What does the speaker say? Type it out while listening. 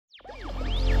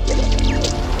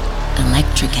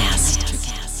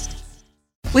Electricast.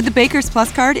 With the Baker's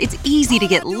Plus card, it's easy to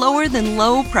get lower than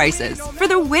low prices for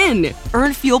the win.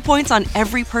 Earn fuel points on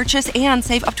every purchase and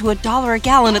save up to $1 a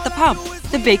gallon at the pump.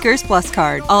 The Baker's Plus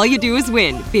card. All you do is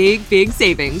win. Big, big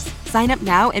savings. Sign up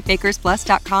now at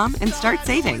bakersplus.com and start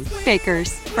saving.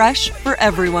 Baker's. Fresh for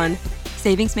everyone.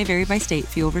 Savings may vary by state.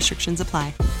 Fuel restrictions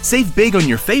apply. Save big on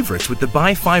your favorites with the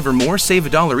Buy 5 or More, Save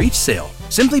 $1 each sale.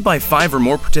 Simply buy 5 or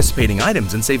more participating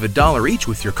items and save $1 each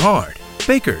with your card.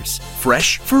 Baker's.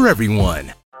 Fresh for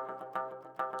everyone.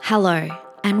 Hello,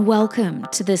 and welcome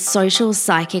to the Social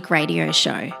Psychic Radio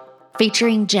Show,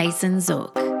 featuring Jason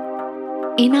Zook.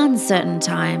 In uncertain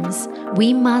times,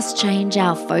 we must change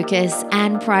our focus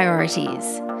and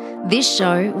priorities. This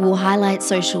show will highlight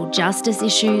social justice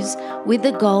issues with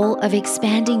the goal of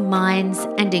expanding minds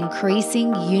and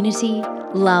increasing unity,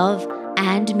 love,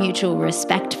 and mutual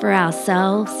respect for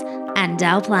ourselves and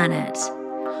our planet.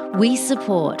 We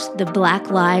support the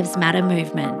Black Lives Matter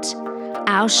movement.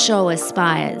 Our show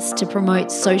aspires to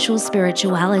promote social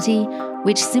spirituality,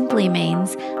 which simply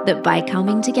means that by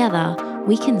coming together,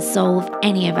 we can solve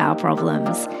any of our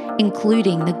problems,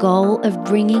 including the goal of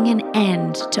bringing an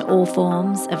end to all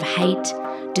forms of hate,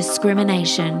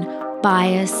 discrimination,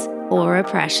 bias, or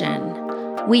oppression.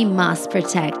 We must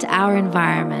protect our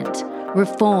environment,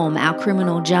 reform our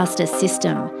criminal justice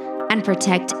system, and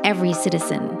protect every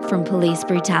citizen from police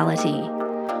brutality.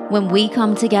 When we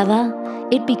come together,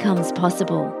 it becomes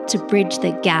possible to bridge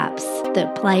the gaps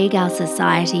that plague our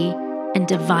society and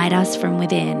divide us from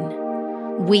within.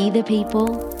 We the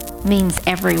people means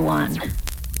everyone.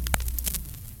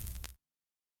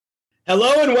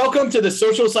 Hello and welcome to the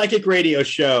Social Psychic Radio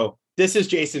Show. This is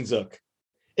Jason Zook.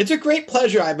 It's a great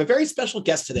pleasure. I have a very special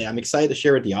guest today I'm excited to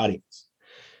share with the audience.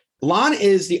 Lon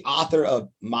is the author of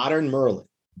Modern Merlin,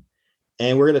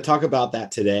 and we're going to talk about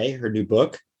that today, her new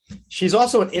book. She's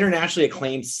also an internationally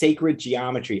acclaimed sacred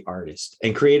geometry artist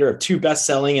and creator of 2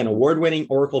 best-selling and award-winning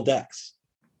oracle decks.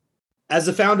 As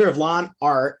the founder of Lon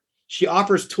Art, she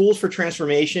offers tools for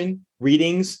transformation,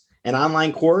 readings, an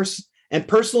online course, and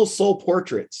personal soul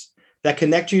portraits that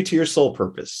connect you to your soul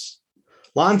purpose.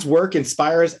 Lon's work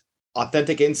inspires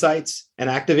authentic insights and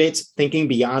activates thinking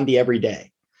beyond the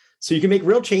everyday, so you can make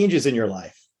real changes in your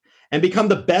life and become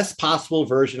the best possible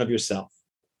version of yourself.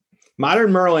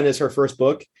 Modern Merlin is her first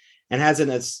book and has an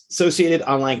associated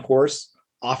online course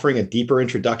offering a deeper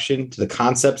introduction to the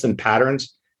concepts and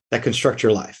patterns that construct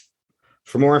your life.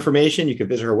 For more information, you can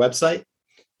visit her website,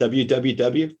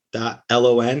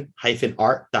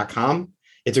 www.lon-art.com.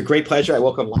 It's a great pleasure. I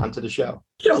welcome Lon to the show.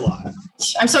 Lon.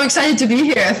 I'm so excited to be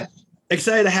here.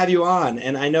 Excited to have you on.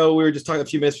 And I know we were just talking a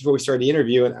few minutes before we started the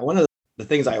interview, and one of the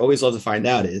things I always love to find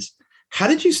out is, how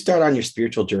did you start on your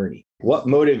spiritual journey? What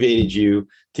motivated you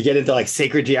to get into like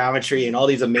sacred geometry and all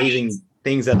these amazing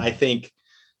things that I think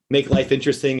make life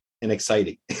interesting and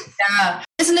exciting? Yeah.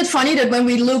 Isn't it funny that when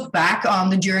we look back on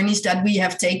the journeys that we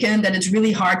have taken, that it's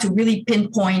really hard to really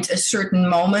pinpoint a certain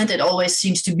moment. It always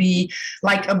seems to be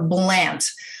like a blend.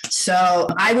 So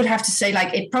I would have to say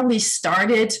like it probably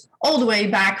started all the way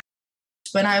back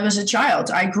when I was a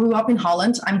child. I grew up in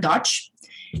Holland. I'm Dutch.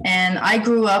 And I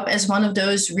grew up as one of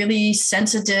those really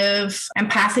sensitive,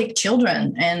 empathic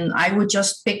children, and I would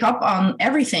just pick up on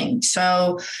everything.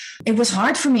 So it was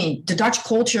hard for me. The Dutch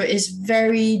culture is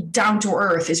very down to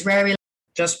earth. It's very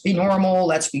just be normal,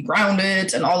 let's be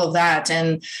grounded and all of that.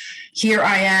 And here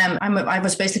I am. I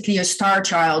was basically a star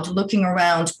child looking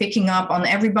around, picking up on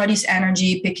everybody's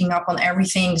energy, picking up on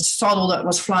everything subtle that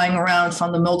was flying around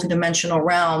from the multidimensional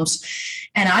realms.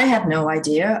 And I had no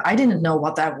idea. I didn't know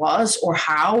what that was or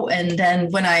how. And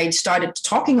then when I started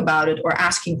talking about it or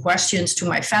asking questions to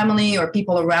my family or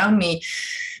people around me,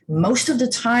 most of the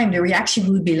time the reaction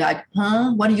would be like,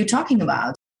 what are you talking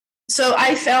about? So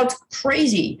I felt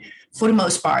crazy for the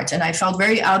most part. And I felt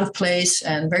very out of place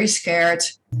and very scared.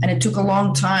 And it took a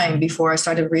long time before I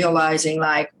started realizing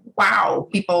like, wow,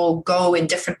 people go in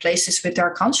different places with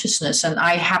their consciousness. And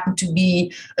I happen to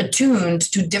be attuned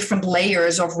to different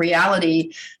layers of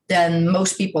reality than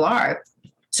most people are.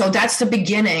 So that's the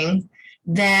beginning.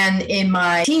 Then in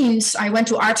my teens, I went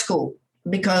to art school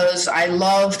because I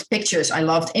loved pictures. I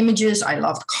loved images. I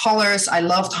loved colors. I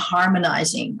loved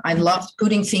harmonizing. I loved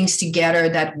putting things together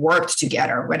that worked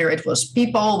together, whether it was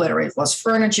people, whether it was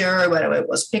furniture, whether it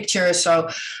was pictures. So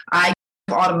I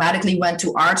automatically went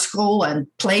to art school and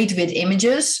played with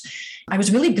images. I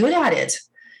was really good at it.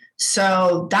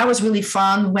 So that was really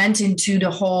fun. Went into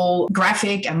the whole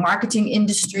graphic and marketing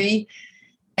industry.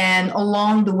 And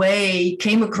along the way,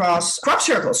 came across crop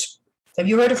circles. Have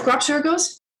you heard of crop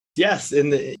circles? Yes, in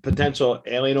the potential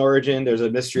alien origin, there's a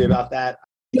mystery about that.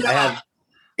 Yeah. I have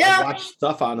Yeah. watch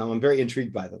stuff on them. I'm very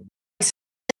intrigued by them.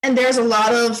 And there's a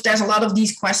lot of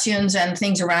these questions and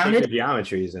things around it.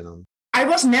 Geometries in them. I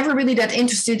was never really that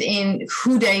interested in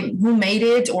who made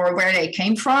it or where they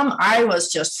came from. I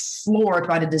was just floored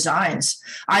by the designs.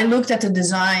 I looked at the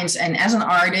designs, and as an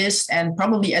artist and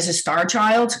probably as a star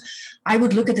child, I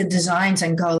would look at the designs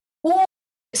and go, oh,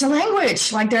 it's a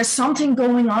language. Like there's something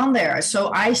going on there.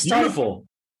 So I started. Beautiful.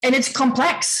 And it's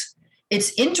complex.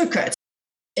 It's intricate.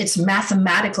 It's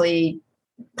mathematically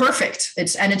perfect.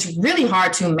 It's really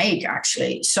hard to make,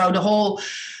 actually. So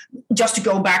just to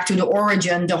go back to the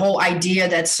origin, the whole idea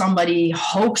that somebody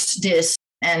hoaxed this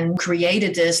and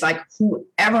created this, like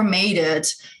whoever made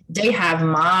it, they have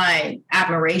my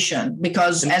admiration,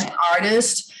 because as an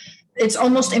artist, it's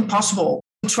almost impossible.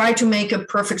 Try to make a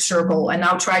perfect circle and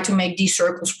now try to make these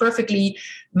circles perfectly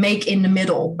make in the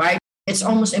middle, right? It's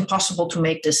almost impossible to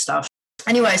make this stuff.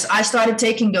 Anyways, I started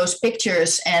taking those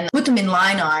pictures and put them in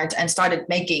line art and started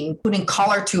putting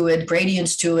color to it,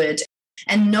 gradients to it,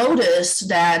 and noticed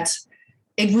that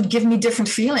it would give me different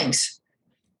feelings.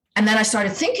 And then I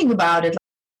started thinking about it.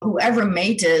 Whoever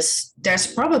made this, there's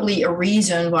probably a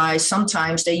reason why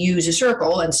sometimes they use a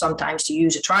circle and sometimes they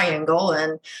use a triangle.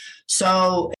 And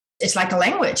so it's like a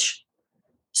language.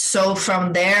 So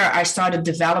from there, I started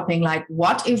developing, like,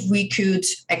 what if we could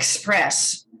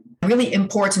express really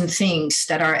important things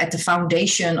that are at the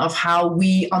foundation of how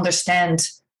we understand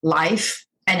life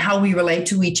and how we relate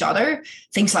to each other.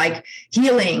 Things like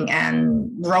healing and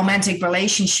romantic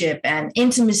relationship and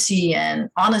intimacy and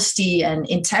honesty and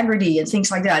integrity and things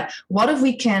like that. What if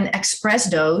we can express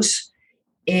those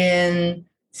in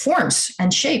forms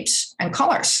and shapes and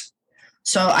colors?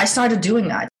 So I started doing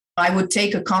that. I would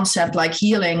take a concept like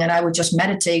healing and I would just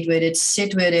meditate with it,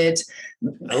 sit with it.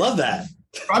 I love that.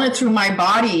 Run it through my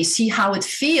body, see how it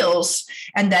feels,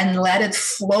 and then let it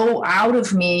flow out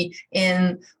of me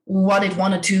in what it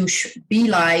wanted to be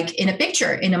like in a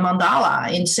picture, in a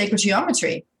mandala, in sacred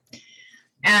geometry.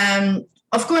 And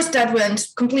of course, that went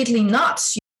completely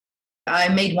nuts. I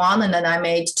made one, and then I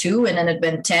made two, and then it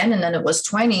went 10, and then it was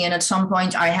 20. And at some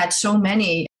point, I had so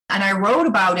many. And I wrote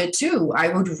about it too. I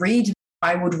would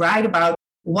write about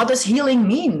what does healing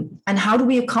mean, and how do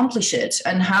we accomplish it,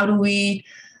 and how do we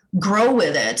grow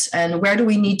with it, and where do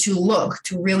we need to look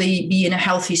to really be in a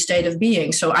healthy state of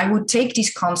being. So I would take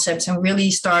these concepts and really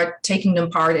start taking them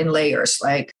apart in layers,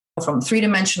 like from a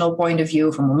three-dimensional point of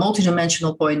view, from a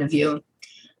multidimensional point of view.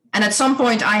 And at some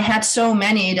point I had so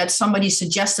many that somebody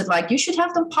suggested, like, you should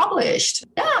have them published.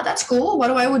 Yeah, that's cool. What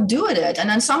do I would do with it? And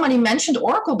then somebody mentioned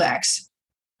Oracle decks.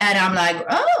 And I'm like,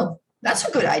 oh, that's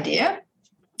a good idea.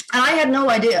 And I had no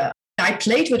idea. I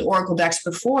played with Oracle decks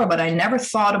before, but I never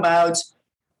thought about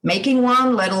making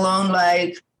one, let alone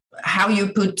like how you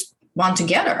put one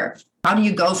together. How do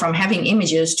you go from having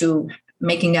images to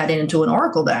making that into an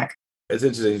Oracle deck? It's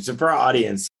interesting. So for our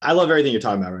audience, I love everything you're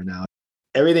talking about right now.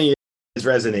 Everything is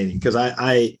resonating because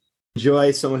I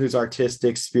enjoy someone who's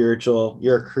artistic, spiritual.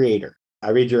 You're a creator. I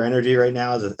read your energy right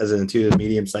now as an intuitive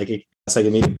medium, psychic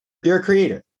medium. You're a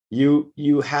creator.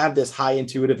 You have this high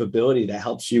intuitive ability that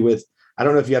helps you with, I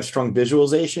don't know if you have strong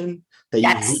visualization, that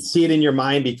you see it in your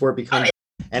mind before it becomes.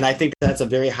 And I think that's a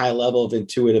very high level of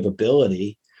intuitive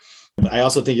ability. But I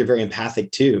also think you're very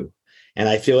empathic too. And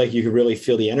I feel like you can really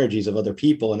feel the energies of other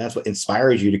people. And that's what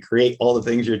inspires you to create all the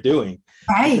things you're doing.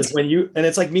 Right. Because and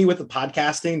it's like me with the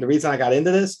podcasting, the reason I got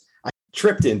into this, I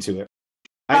tripped into it.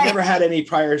 I never had any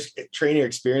prior training or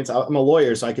experience. I'm a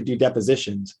lawyer, so I could do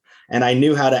depositions. And I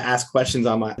knew how to ask questions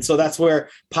so that's where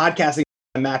podcasting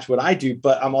match what I do,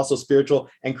 but I'm also spiritual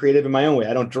and creative in my own way.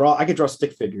 I could draw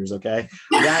stick figures. Okay.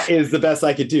 That is the best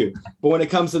I could do. But when it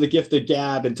comes to the gift of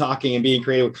gab and talking and being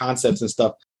creative with concepts and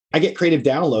stuff, I get creative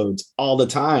downloads all the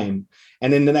time.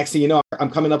 And then the next thing you know, I'm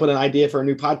coming up with an idea for a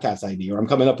new podcast idea, or I'm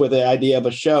coming up with an idea of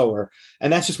a show,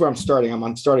 and that's just where I'm starting.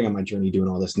 I'm starting on my journey doing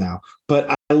all this now.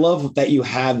 But I love that you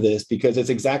have this because it's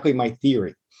exactly my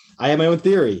theory. I have my own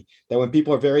theory that when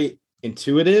people are very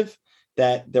intuitive,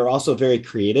 that they're also very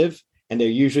creative. And they're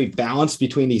usually balanced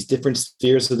between these different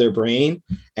spheres of their brain.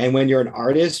 And when you're an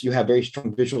artist, you have very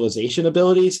strong visualization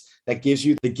abilities that gives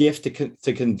you the gift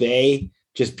to convey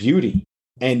just beauty.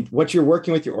 And what you're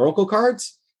working with your Oracle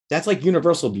cards, that's like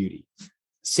universal beauty,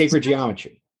 sacred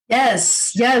geometry.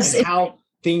 Yes. And how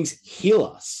things heal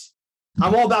us.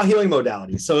 I'm all about healing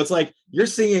modalities. So it's like you're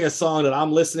singing a song that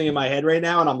I'm listening in my head right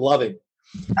now and I'm loving.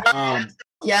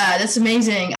 Yeah, that's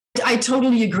amazing. I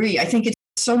totally agree. I think it's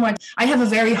so much. I have a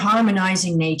very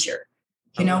harmonizing nature.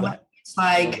 It's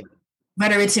like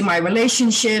whether it's in my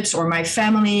relationships or my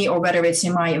family, or whether it's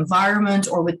in my environment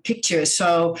or with pictures.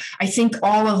 So I think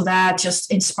all of that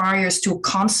just inspires to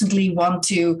constantly want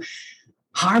to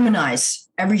harmonize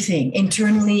everything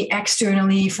internally,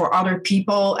 externally, for other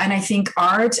people. And I think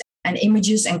art and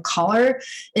images and color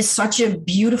is such a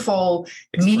beautiful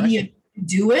medium to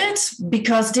do it,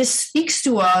 because this speaks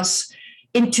to us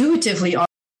intuitively on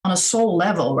a soul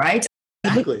level, right?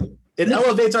 Exactly. It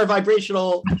elevates our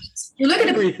vibrational you look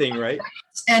everything, right?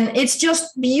 And it's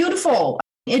just beautiful.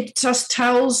 It just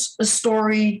tells a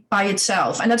story by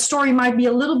itself. And that story might be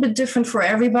a little bit different for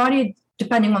everybody,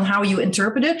 depending on how you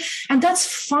interpret it. And that's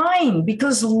fine,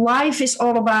 because life is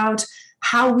all about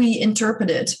how we interpret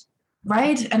it,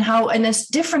 right? And it's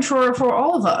different for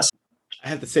all of us. I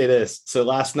have to say this. So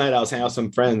last night I was hanging out with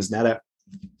some friends. Now that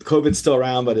COVID's still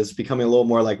around, but it's becoming a little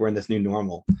more like we're in this new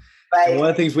normal. Right. And one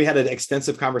of the things we had an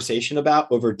extensive conversation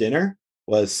about over dinner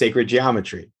was sacred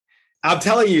geometry. I'm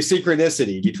telling you,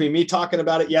 synchronicity between me talking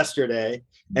about it yesterday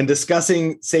and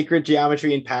discussing sacred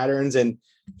geometry and patterns and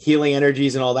healing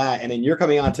energies and all that. And then you're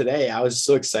coming on today. I was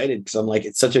so excited because I'm like,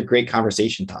 it's such a great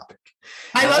conversation topic.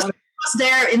 I was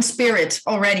there in spirit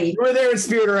already. You were there in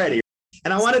spirit already.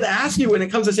 And I wanted to ask you, when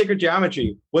it comes to sacred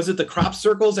geometry, was it the crop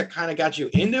circles that kind of got you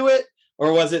into it?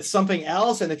 Or was it something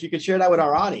else? And if you could share that with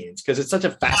our audience, because it's such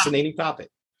a fascinating topic.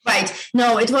 Right.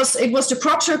 No, it was the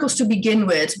crop circles to begin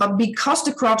with, but because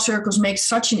the crop circles make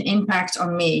such an impact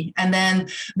on me. And then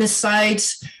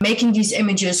besides making these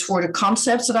images for the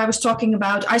concepts that I was talking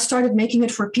about, I started making it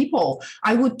for people.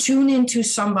 I would tune into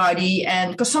somebody,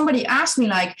 and because somebody asked me,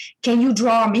 like, can you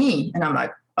draw me? And I'm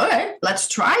like, okay, let's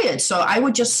try it. So I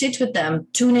would just sit with them,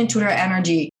 tune into their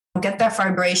energy, get their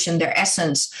vibration, their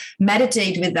essence,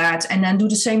 meditate with that, and then do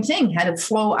the same thing, have it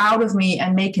flow out of me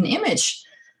and make an image.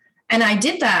 And I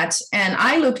did that, and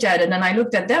I looked at it, and I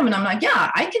looked at them, and I'm like, yeah,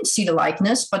 I can see the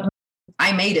likeness, but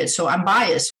I made it, so I'm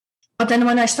biased. But then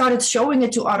when I started showing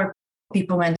it to other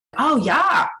people, went, oh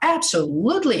yeah,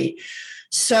 absolutely.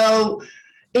 So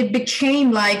it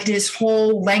became like this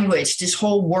whole language, this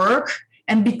whole work.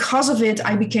 And because of it,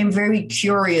 I became very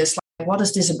curious. Like, what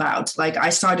is this about? Like,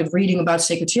 I started reading about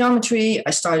sacred geometry.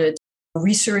 I started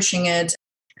researching it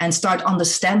and start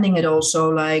understanding it also,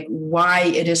 like why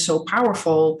it is so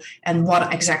powerful and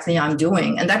what exactly I'm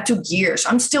doing. And that took years.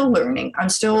 I'm still learning. I'm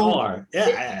still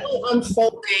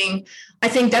unfolding. I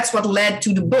think that's what led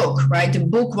to the book, right? The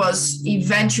book was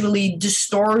eventually the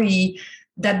story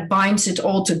that binds it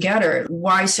all together.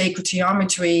 Why sacred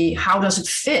geometry? How does it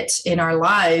fit in our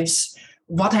lives?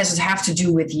 What does it have to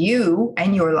do with you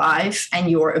and your life and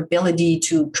your ability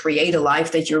to create a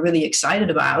life that you're really excited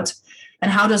about? And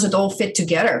how does it all fit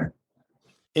together?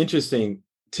 Interesting,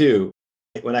 too.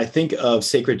 When I think of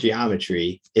sacred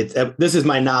geometry, this is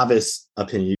my novice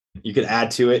opinion. You could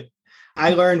add to it.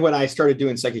 I learned when I started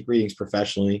doing psychic readings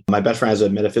professionally. My best friend has a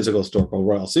metaphysical store called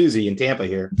Royal Susie in Tampa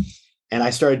here. And I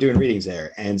started doing readings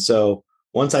there. And so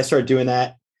once I started doing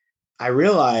that, I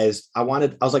realized I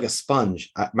was like a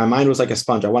sponge. My mind was like a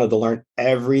sponge. I wanted to learn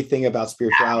everything about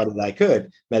spirituality that I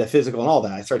could, metaphysical and all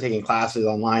that. I started taking classes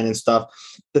online and stuff.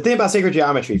 The thing about sacred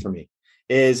geometry for me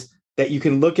is that you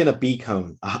can look in a bee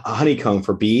cone, a honeycomb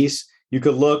for bees. You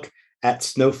could look at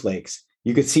snowflakes.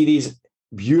 You could see these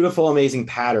beautiful, amazing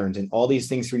patterns and all these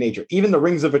things through nature. Even the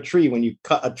rings of a tree, when you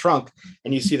cut a trunk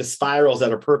and you see the spirals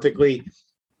that are perfectly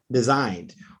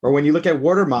designed. Or when you look at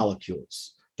water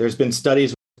molecules, there's been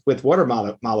studies with water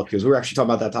molecules. We were actually talking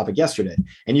about that topic yesterday.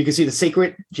 And you can see the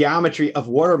sacred geometry of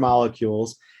water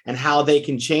molecules and how they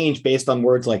can change based on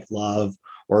words like love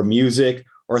or music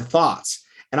or thoughts.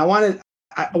 And what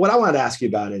I wanted to ask you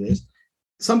about it is,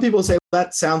 some people say, well,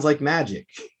 that sounds like magic.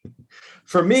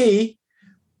 For me,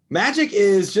 magic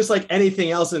is just like anything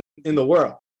else in the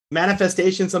world.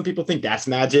 Manifestation, some people think that's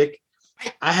magic.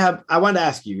 I wanted to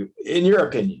ask you, in your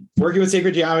opinion, working with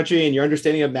sacred geometry and your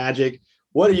understanding of magic,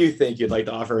 what do you think you'd like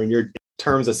to offer in your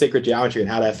terms of sacred geometry and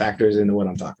how that factors into what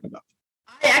I'm talking about?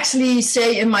 I actually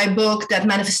say in my book that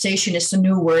manifestation is the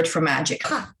new word for magic.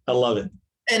 I love it.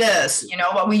 It is.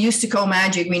 What we used to call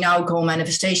magic, we now call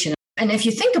manifestation. And if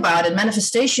you think about it,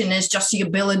 manifestation is just the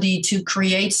ability to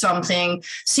create something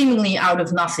seemingly out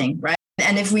of nothing, right?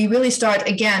 And if we really start,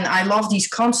 again, I love these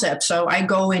concepts. So I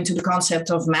go into the concept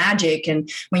of magic.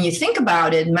 And when you think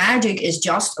about it, magic is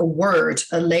just a word,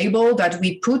 a label that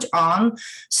we put on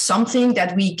something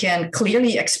that we can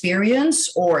clearly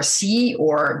experience or see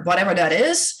or whatever that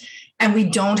is. And we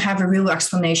don't have a real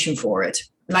explanation for it.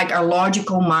 Like our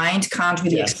logical mind can't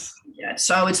really explain it yet.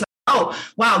 So it's like, oh,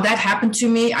 wow, that happened to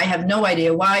me. I have no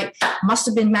idea why. Must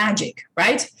have been magic,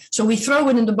 right? So we throw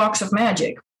it in the box of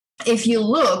magic. If you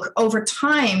look over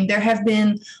time, there have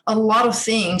been a lot of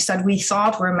things that we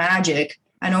thought were magic.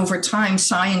 And over time,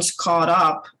 science caught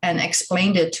up and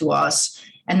explained it to us.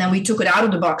 And then we took it out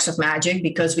of the box of magic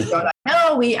because we thought,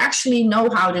 no, we actually know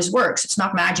how this works. It's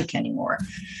not magic anymore.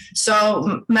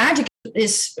 So magic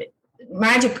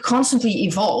constantly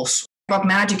evolves. What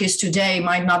magic is today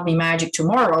might not be magic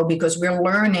tomorrow, because we're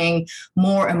learning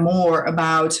more and more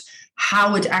about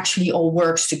how it actually all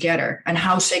works together and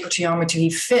how sacred geometry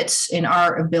fits in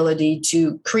our ability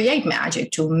to create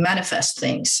magic, to manifest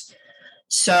things.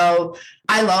 So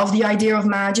I love the idea of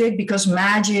magic, because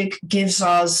magic makes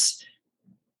us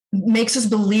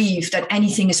believe that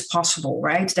anything is possible,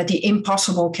 right? That the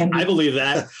impossible can be. I believe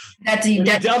that. When you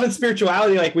delve in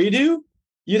spirituality like we do,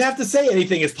 you'd have to say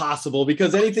anything is possible,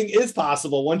 because anything is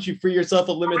possible once you free yourself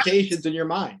of limitations in your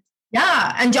mind.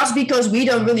 Yeah. And just because we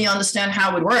don't really understand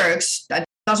how it works, that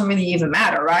doesn't really even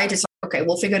matter, right? It's like, okay,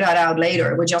 we'll figure that out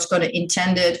later. We're just going to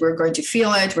intend it. We're going to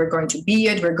feel it. We're going to be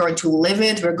it. We're going to live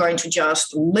it. We're going to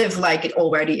just live like it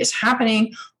already is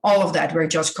happening. All of that. We're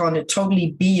just going to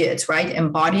totally be it, right?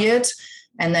 Embody it.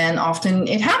 And then often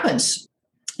it happens.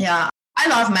 Yeah. I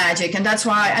love magic. And that's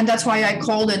why I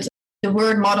called it. The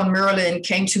word modern Merlin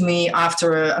came to me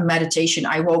after a meditation.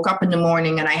 I woke up in the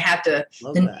morning and I had the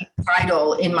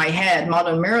title in my head,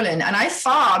 Modern Merlin. And I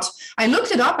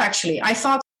looked it up actually. I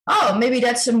thought, oh, maybe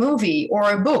that's a movie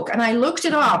or a book. And I looked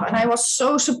it up and I was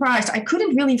so surprised. I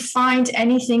couldn't really find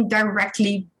anything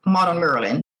directly Modern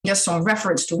Merlin, just some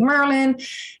reference to Merlin.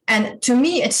 And to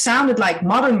me, it sounded like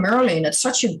Modern Merlin. It's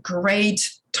such a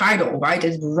great title, right?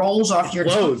 It rolls off your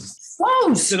tongue.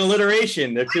 It's an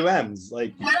alliteration. They're two M's.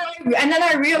 And then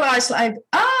I realized,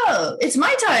 oh, it's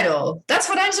my title. That's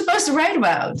what I'm supposed to write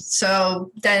about.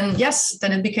 So then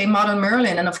it became Modern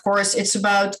Merlin. And of course, it's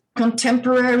about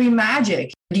contemporary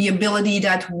magic, the ability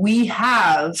that we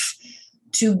have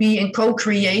to be in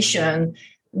co-creation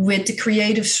with the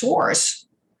creative source.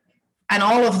 And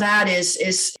all of that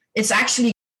it's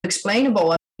actually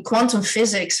explainable. Quantum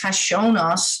physics has shown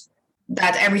us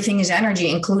that everything is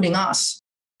energy, including us.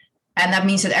 And that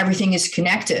means that everything is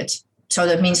connected. So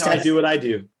that means that I do what I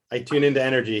do. I tune into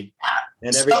energy,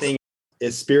 and everything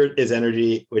is spirit, is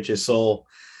energy, which is soul.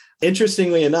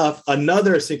 Interestingly enough,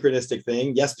 another synchronistic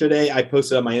thing. Yesterday, I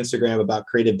posted on my Instagram about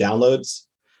creative downloads.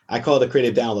 I call it a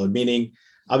creative download, meaning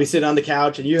I'll be sitting on the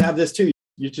couch and you have this too.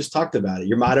 You just talked about it,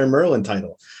 your Modern Merlin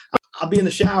title. I'll be in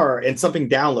the shower and something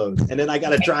downloads, and then I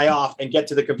got to dry off and get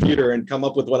to the computer and come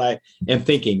up with what I am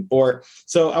thinking.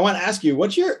 So I want to ask you,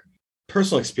 what's your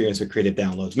personal experience with creative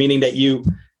downloads, meaning that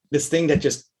this thing that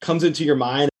just comes into your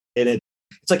mind and it's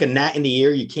like a gnat in the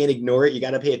ear. You can't ignore it. You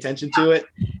got to pay attention to it.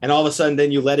 And all of a sudden,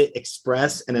 then you let it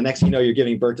express. And the next thing you know, you're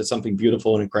giving birth to something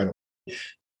beautiful and incredible.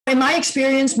 In my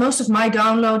experience, most of my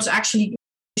downloads actually,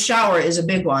 shower is a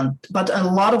big one, but a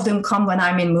lot of them come when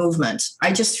I'm in movement.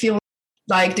 I just feel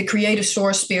like the creative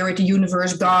source, spirit, the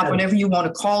universe, God, whatever you want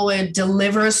to call it,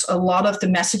 delivers a lot of the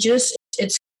messages.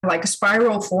 It's like a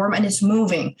spiral form and it's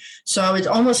moving. So it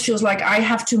almost feels like I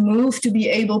have to move to be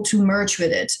able to merge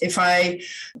with it.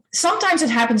 Sometimes it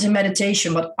happens in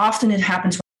meditation, but often it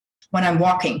happens when I'm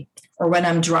walking or when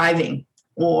I'm driving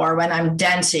or when I'm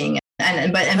dancing. I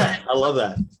love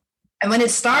that. And when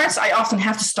it starts, I often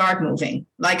have to start moving.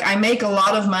 Like I make a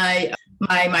lot of my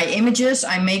images.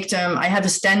 I have a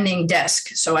standing desk.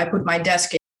 So I put my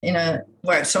desk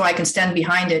so I can stand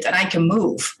behind it and I can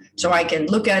move. So I can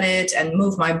look at it and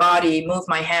move my body, move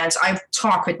my hands. I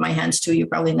talk with my hands too. You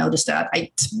probably noticed that.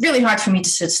 It's really hard for me to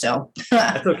sit still.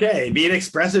 That's okay. Being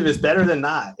expressive is better than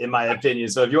not, in my opinion.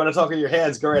 So if you want to talk with your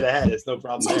hands, go right ahead. It's no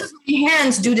problem there. My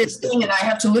hands do this thing and I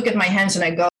have to look at my hands and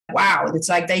I go, wow, it's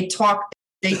like they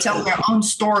tell their own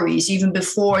stories even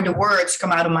before the words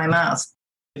come out of my mouth.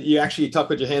 You actually talk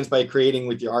with your hands by creating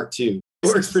with your art too. It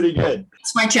works pretty good.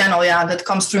 It's my channel, yeah, that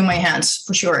comes through my hands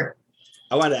for sure.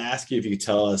 I wanted to ask you if you could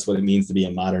tell us what it means to be a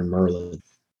modern Merlin.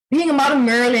 Being a modern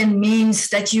Merlin means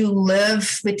that you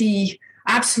live with the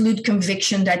absolute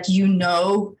conviction that you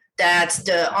know that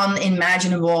the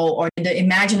unimaginable or the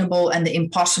imaginable and the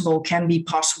impossible can be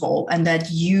possible, and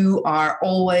that you are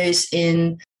always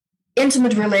in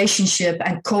intimate relationship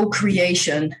and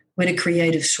co-creation with a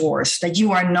creative source, that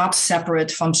you are not separate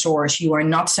from source. You are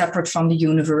not separate from the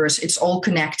universe. It's all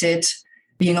connected.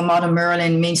 Being a modern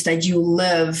Merlin means that you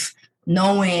live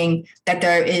knowing that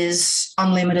there is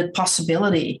unlimited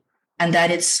possibility and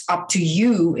that it's up to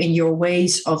you in your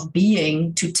ways of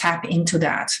being to tap into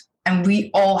that. And we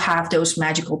all have those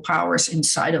magical powers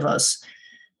inside of us.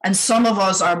 And some of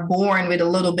us are born with a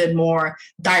little bit more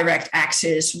direct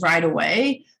access right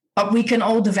away, but we can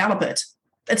all develop it.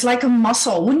 It's like a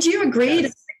muscle. Wouldn't you agree?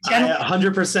 Yes,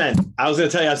 100%. I was going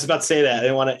to tell you, I was about to say that. I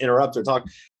didn't want to interrupt or talk.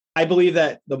 I believe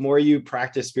that the more you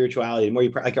practice spirituality, the more you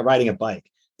like riding a bike,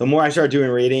 the more I start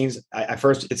doing readings, I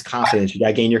first, it's confidence. You got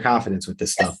to gain your confidence with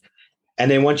this stuff.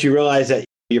 And then once you realize that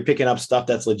you're picking up stuff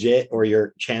that's legit, or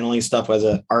you're channeling stuff as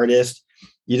an artist,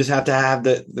 you just have to have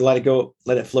let it go,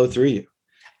 let it flow through you.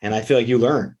 And I feel like you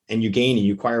learn and you gain and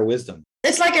you acquire wisdom.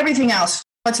 It's like everything else.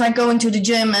 It's like going to the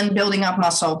gym and building up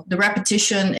muscle. The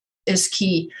repetition is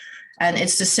key. And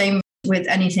it's the same with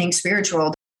anything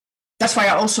spiritual. That's why I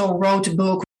also wrote a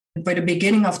book where the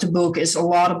beginning of the book is a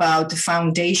lot about the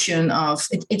foundation of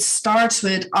it. It starts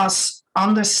with us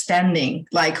understanding,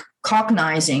 like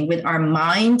cognizing with our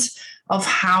mind of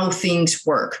how things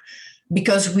work,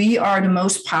 because we are the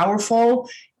most powerful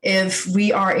if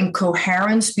we are in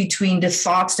coherence between the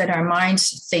thoughts that our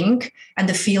minds think and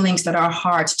the feelings that our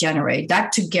hearts generate.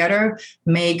 That together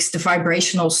makes the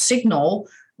vibrational signal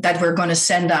that we're going to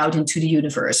send out into the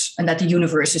universe and that the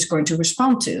universe is going to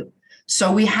respond to. So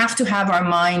we have to have our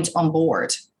mind on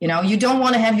board. You know, you don't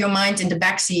want to have your mind in the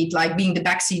backseat, like being the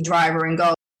backseat driver and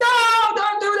go, no,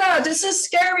 don't do that. This is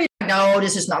scary. No,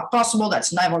 this is not possible.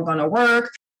 That's never going to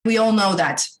work. We all know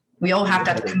that. We all have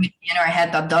that committee in our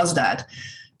head that does that.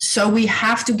 So we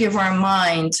have to give our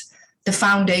mind the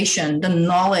foundation, the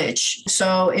knowledge.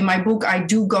 So in my book, I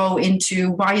do go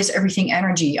into why is everything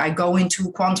energy? I go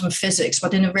into quantum physics,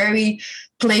 but in a very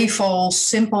playful,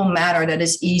 simple manner that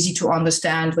is easy to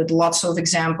understand with lots of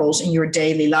examples in your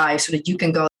daily life so that you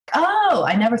can go, oh,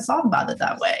 I never thought about it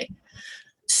that way.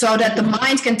 So that the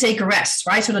mind can take a rest,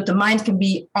 right? So that the mind can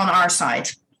be on our side.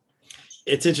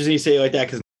 It's interesting you say it like that,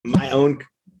 because my own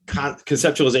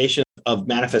conceptualization of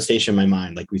manifestation in my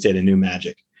mind, like we said in New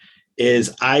Magic,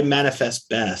 is I manifest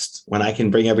best when I can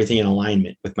bring everything in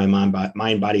alignment with my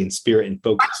mind, body, and spirit and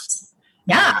focus.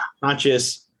 Yeah.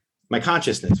 My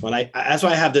consciousness. That's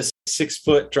why I have this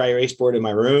 6-foot dry erase board in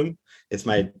my room. It's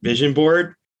my vision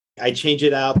board. I change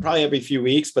it out probably every few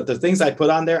weeks, but the things I put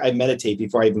on there, I meditate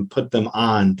before I even put them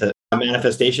on to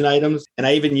manifestation items. And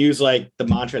I even use like the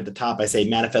mantra at the top. I say,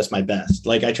 manifest my best.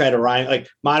 Like I try to rhyme like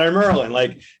modern Merlin.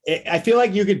 Like I feel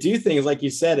like you could do things, like you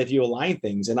said, if you align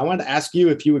things. And I wanted to ask you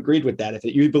if you agreed with that, if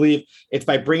you believe it's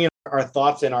by bringing our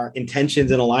thoughts and our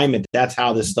intentions in alignment, that's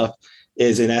how this stuff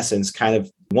is in essence kind of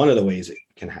one of the ways it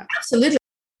can happen. Absolutely.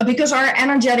 Because our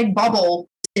energetic bubble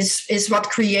is what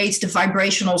creates the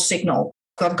vibrational signal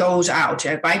that goes out,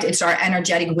 right? It's our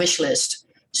energetic wish list.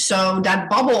 So that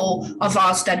bubble of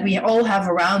us that we all have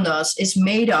around us is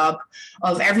made up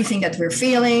of everything that we're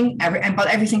feeling, but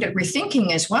everything that we're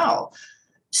thinking as well.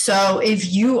 So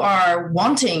if you are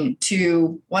wanting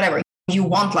to, whatever, you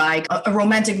want like a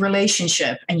romantic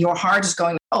relationship and your heart is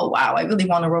going, oh, wow, I really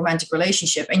want a romantic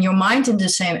relationship. And your mind in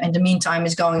the meantime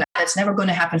is going, that's never going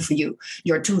to happen for you.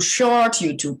 You're too short,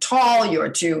 you're too tall, you're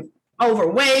too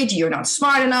overweight, you're not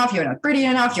smart enough, you're not pretty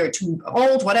enough, you're too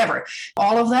old, whatever.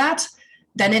 All of that,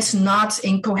 then it's not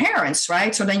in coherence,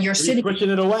 right? So then you're sitting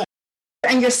pushing it away.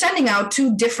 And you're sending out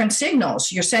two different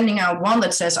signals. You're sending out one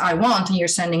that says, I want, and you're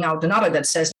sending out another that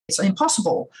says it's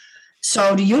impossible.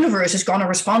 So the universe is going to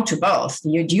respond to both.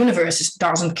 The universe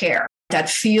doesn't care.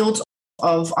 That field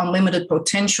of unlimited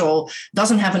potential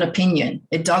doesn't have an opinion.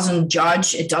 It doesn't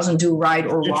judge. It doesn't do right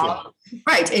or wrong.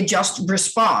 Right. It just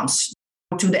responds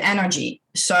to the energy.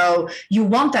 So you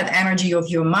want that energy of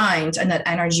your mind and that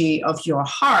energy of your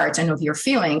heart and of your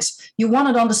feelings. You want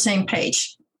it on the same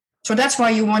page. So that's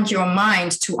why you want your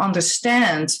mind to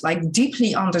understand, like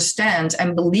deeply understand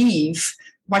and believe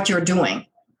what you're doing,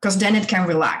 because then it can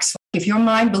relax. If your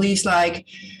mind believes, like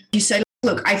you say,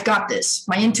 look, I've got this.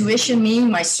 My intuition, me,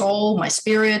 my soul, my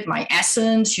spirit, my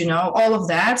essence, all of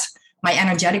that, my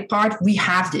energetic part, we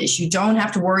have this. You don't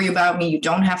have to worry about me. You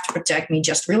don't have to protect me.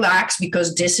 Just relax,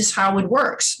 because this is how it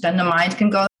works. Then the mind can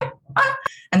go,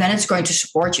 and then it's going to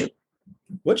support you.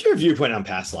 What's your viewpoint on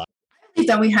past lives? I think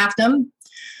that we have them.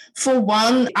 For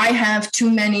one, I have too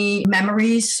many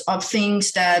memories of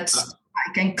things that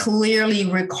I can clearly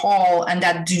recall and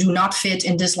that do not fit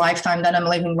in this lifetime that I'm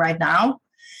living right now.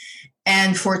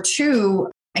 And for two,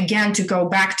 again, to go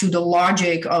back to the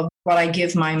logic of what I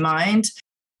give my mind,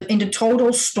 in the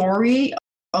total story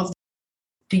of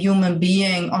the human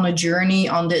being on a journey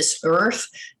on this earth,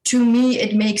 to me,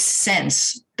 it makes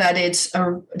sense that it's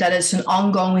an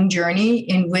ongoing journey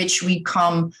in which we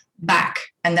come back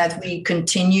and that we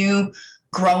continue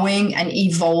growing and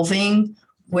evolving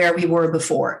where we were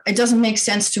before. It doesn't make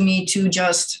sense to me to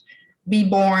just be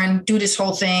born, do this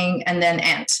whole thing, and then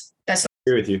end. That's I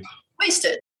agree with you.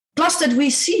 Wasted. Plus that we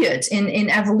see it in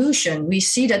evolution. We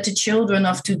see that the children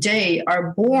of today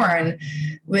are born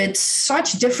with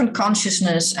such different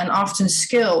consciousness and often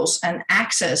skills and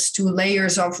access to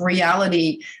layers of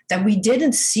reality that we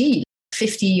didn't see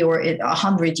 50 or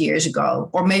 100 years ago,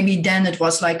 or maybe then it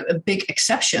was like a big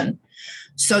exception.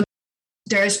 So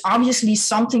there's obviously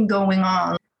something going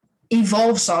on,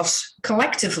 evolves us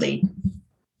collectively.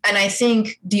 And I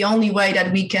think the only way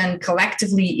that we can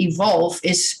collectively evolve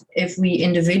is if we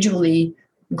individually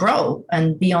grow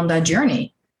and be on that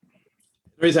journey.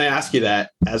 The reason I ask you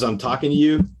that, as I'm talking to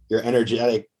you, your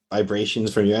energetic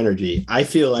vibrations from your energy, I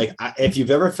feel like if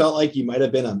you've ever felt like you might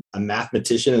have been a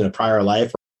mathematician in a prior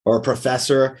life or a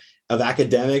professor of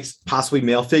academics, possibly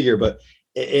male figure, but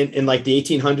in like the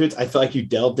 1800s, I feel like you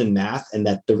delved in math, and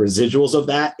that the residuals of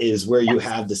that is where you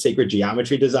have the sacred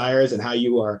geometry desires and how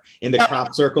you are in the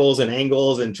crop circles and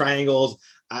angles and triangles.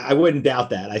 I wouldn't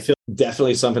doubt that. I feel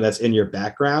definitely something that's in your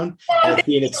background and it's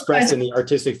being expressed in the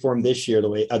artistic form this year, the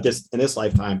way in this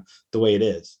lifetime, the way it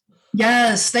is.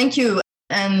 Yes, thank you.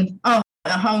 And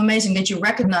how amazing that you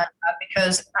recognize that,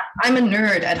 because I'm a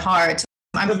nerd at heart.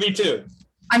 Me too.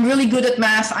 I'm really good at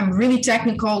math. I'm really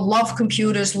technical, love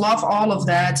computers, love all of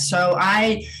that. So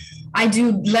I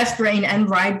do left brain and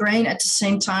right brain at the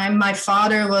same time. My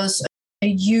father was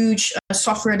a huge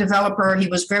software developer. He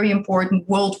was very important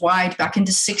worldwide back in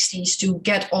the 60s to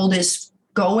get all this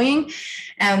going.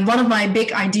 And one of my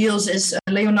big ideals is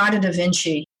Leonardo da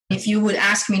Vinci. If you would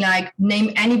ask me, like,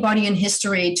 name anybody in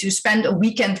history to spend a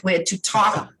weekend with, to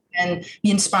talk and be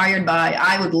inspired by,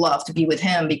 I would love to be with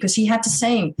him, because he had the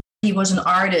same. He was an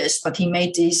artist, but he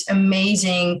made these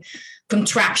amazing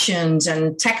contraptions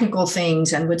and technical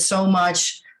things, and with so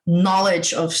much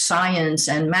knowledge of science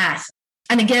and math.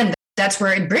 And again, that's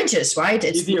where it bridges, right?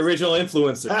 He's the original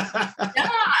influencer. Yeah,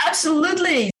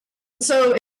 absolutely.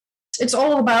 So it's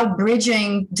all about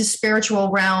bridging the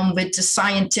spiritual realm with the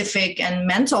scientific and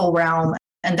mental realm.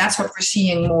 And that's what we're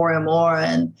seeing more and more.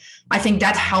 And I think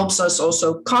that helps us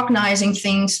also cognizing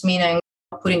things, meaning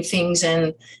putting things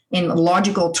in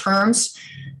logical terms,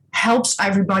 helps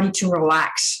everybody to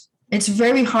relax. It's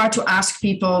very hard to ask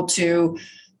people to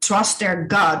trust their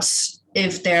guts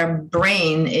if their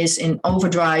brain is in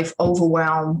overdrive,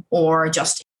 overwhelm, or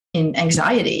just in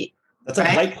anxiety. That's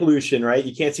like light pollution, right?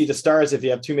 You can't see the stars if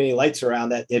you have too many lights around.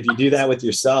 That if you do that with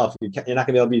yourself, you're not going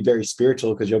to be able to be very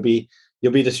spiritual, because you'll be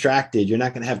distracted. You're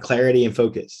not going to have clarity and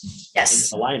focus.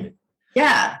 Yes. And alignment.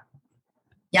 Yeah.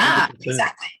 Yeah, 100%.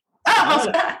 Exactly.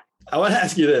 I want to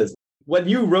ask you this. When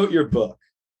you wrote your book,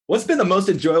 what's been the most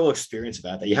enjoyable experience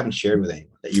about that you haven't shared with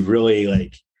anyone, that you really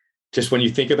like, just when you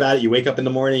think about it, you wake up in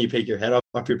the morning, you pick your head up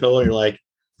off your pillow, and you're like,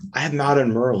 I have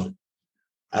modern Merlin.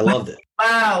 I loved it.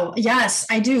 Wow. Yes,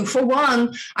 I do. For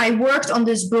one, I worked on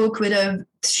this book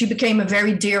she became a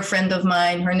very dear friend of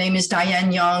mine. Her name is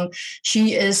Diane Young.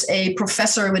 She is a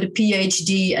professor with a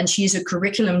PhD, and she's a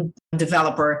curriculum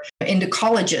developer in the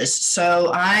colleges.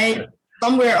 So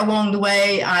somewhere along the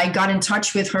way, I got in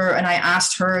touch with her and I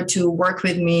asked her to work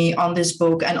with me on this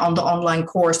book and on the online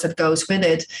course that goes with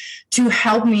it, to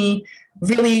help me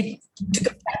really to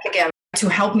go back again, to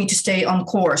help me to stay on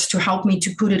course, to help me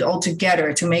to put it all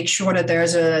together, to make sure that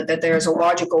there's a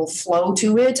logical flow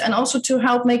to it, and also to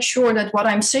help make sure that what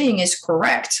I'm saying is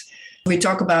correct. We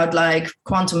talk about like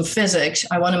quantum physics.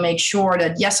 I want to make sure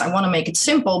that, yes, I want to make it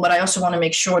simple, but I also want to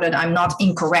make sure that I'm not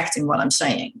incorrect in what I'm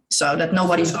saying, so that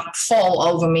nobody's going to fall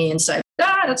over me and say,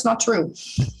 that's not true.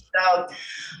 So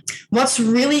what's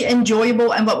really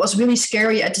enjoyable and what was really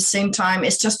scary at the same time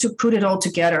is just to put it all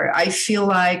together. I feel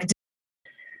like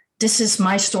this is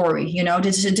my story,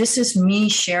 this is me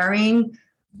sharing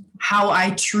how I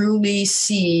truly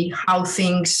see how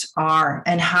things are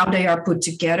and how they are put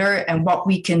together and what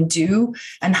we can do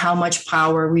and how much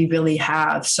power we really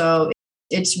have. So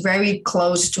it's very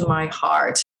close to my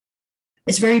heart.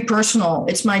 It's very personal.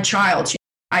 It's my child.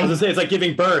 I was going to say, it's like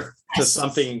giving birth to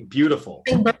something beautiful.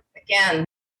 Giving birth again.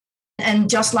 And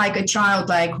just like a child,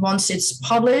 like once it's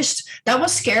published, that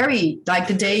was scary. Like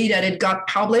the day that it got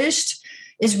published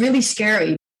is really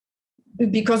scary,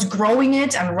 because growing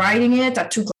it and writing it,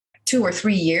 that took 2 or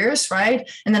 3 years, right?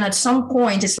 And then at some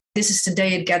point, this is the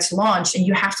day it gets launched, and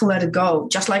you have to let it go.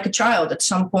 Just like a child, at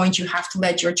some point, you have to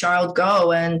let your child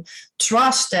go and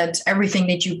trust that everything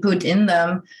that you put in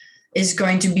them is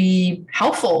going to be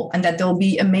helpful, and that there'll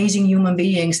be amazing human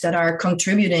beings that are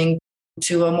contributing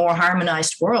to a more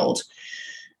harmonized world.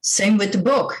 Same with the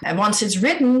book. And once it's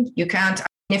written, you can't.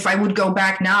 If I would go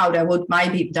back now, there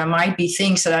might be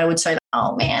things that I would say,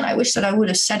 oh man, I wish that I would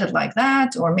have said it like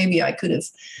that, or maybe I could have.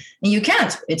 And you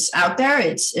can't. It's out there.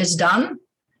 It's done.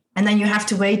 And then you have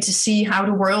to wait to see how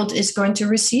the world is going to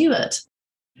receive it.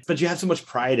 But you have so much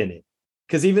pride in it,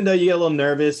 because even though you get a little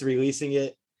nervous releasing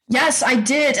it. Yes, I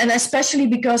did. And especially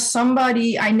because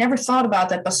I never thought about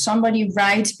that, but somebody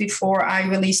right before I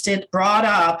released it brought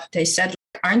up, they said,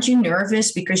 aren't you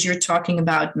nervous because you're talking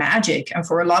about magic? And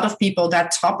for a lot of people,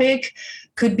 that topic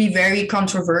could be very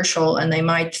controversial. And they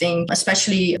might think,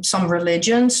 especially some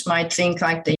religions might think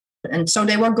like and so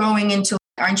they were going into,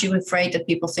 aren't you afraid that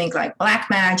people think like black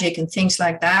magic and things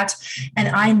like that? And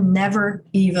I never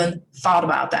even thought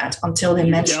about that until they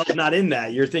mentioned it. Not in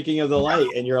that. You're thinking of the light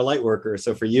and you're a light worker.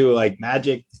 So for you, like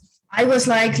magic. I was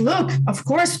like, look, of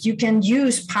course you can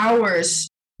use powers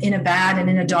in a bad and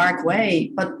in a dark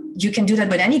way, but you can do that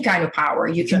with any kind of power.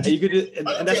 You can do it,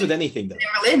 and that's with anything though.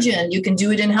 In religion, you can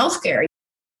do it in healthcare.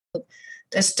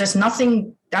 There's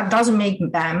nothing that doesn't make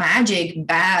magic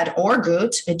bad or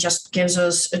good. It just gives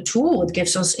us a tool. It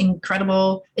gives us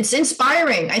it's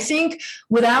inspiring. I think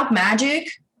without magic,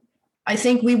 I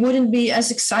think we wouldn't be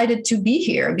as excited to be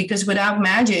here, because without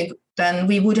magic, then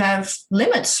we would have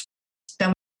limits.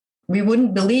 Then we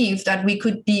wouldn't believe that we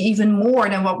could be even more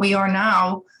than what we are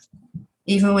now,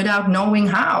 even without knowing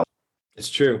how. It's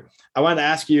true. I wanted to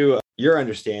ask you your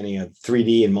understanding of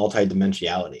 3D and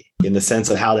multidimensionality in the sense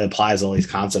of how that applies all these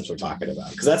concepts we're talking about.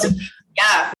 Because that's it.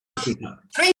 Yeah.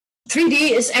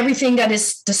 3D is everything that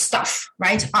is the stuff,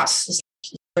 right? Us.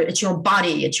 It's your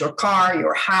body, it's your car,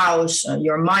 your house,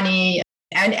 your money,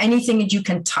 and anything that you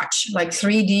can touch. Like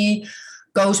 3D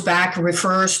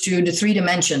refers to the 3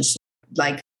 dimensions,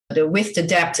 like the width, the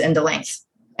depth, and the length.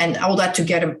 And all that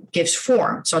together gives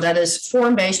form. So that is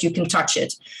form-based, you can touch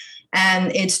it.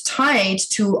 And it's tied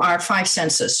to our 5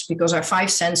 senses, because our 5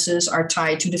 senses are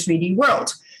tied to the 3D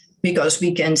world, because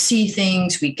we can see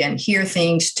things, we can hear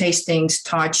things, taste things,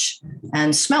 touch,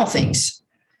 and smell things.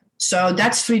 So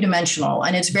that's 3-dimensional,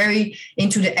 and it's very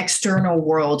into the external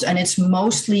world, and it's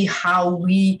mostly how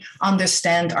we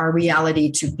understand our reality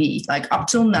to be. Like up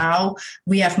till now,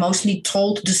 we have mostly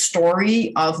told the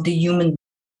story of the human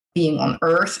being on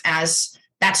Earth as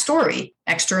that story: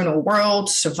 external world,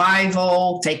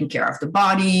 survival, taking care of the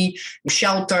body,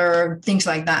 shelter, things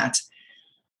like that.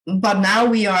 But now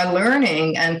we are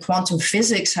learning, and quantum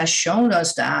physics has shown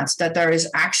us that there is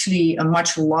actually a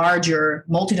much larger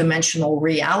multidimensional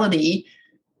reality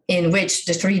in which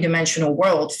the 3-dimensional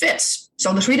world fits.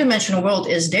 So the 3-dimensional world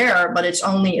is there, but it's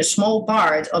only a small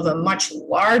part of a much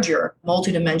larger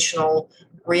multidimensional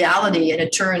reality. And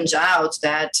it turns out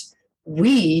that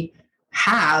we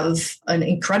have an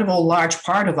incredible large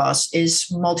part of us is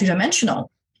multidimensional,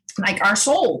 like our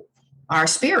soul, our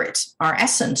spirit, our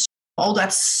essence, all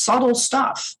that subtle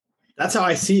stuff. That's how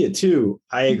I see it too.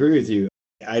 I agree with you.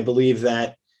 I believe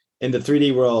that in the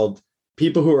 3D world,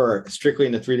 people who are strictly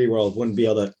in the 3D world wouldn't be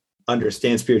able to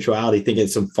understand spirituality, thinking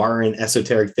it's some foreign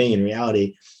esoteric thing. In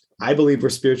reality, I believe we're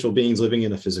spiritual beings living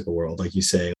in a physical world, like you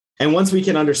say. And once we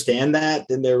can understand that,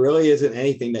 then there really isn't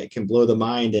anything that can blow the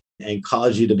mind and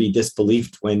cause you to be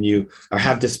disbelieved when you, or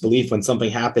have disbelief when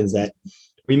something happens that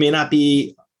we may not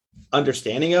be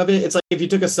understanding of it. It's like if you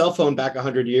took a cell phone back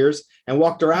 100 years and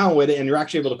walked around with it and you're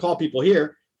actually able to call people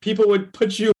here, people would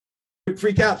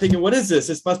freak out thinking, what is this?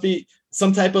 This must be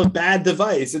some type of bad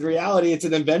device. In reality, it's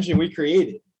an invention we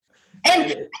created.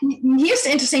 And here's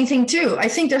the interesting thing too. I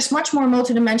think there's much more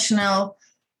multidimensional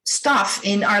stuff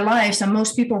in our lives than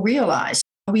most people realize.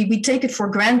 We take it for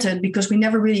granted because we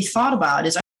never really thought about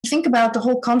it. Think about the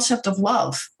whole concept of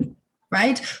love,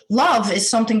 right? Love is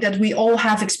something that we all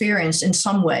have experienced in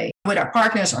some way with our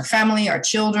partners, our family, our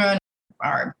children,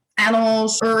 our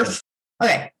animals, Earth.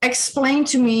 Okay, explain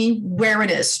to me where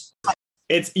it is.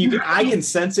 I can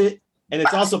sense it. And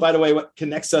it's also, by the way, what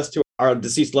connects us to our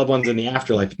deceased loved ones in the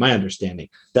afterlife, my understanding.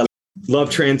 That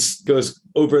love goes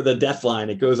over the death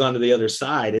line. It goes on to the other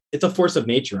side. It's a force of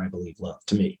nature, I believe, love,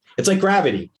 to me. It's like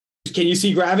gravity. Can you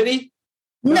see gravity?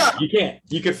 No. You can't.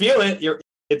 You can feel it.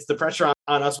 It's the pressure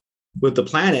on us with the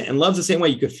planet. And love's the same way.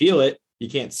 You could feel it. You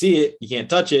can't see it. You can't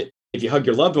touch it. If you hug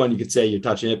your loved one, you could say you're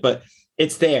touching it, but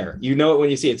it's there. You know it when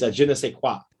you see it. It's a je ne sais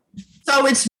quoi. So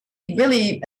it's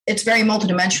very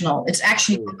multidimensional. It's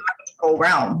actually a logical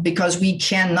realm because we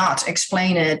cannot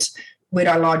explain it with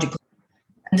our logical.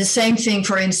 And the same thing,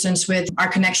 for instance, with our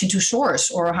connection to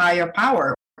source or higher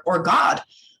power or God.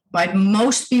 Right?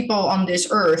 Most people on this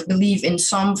earth believe in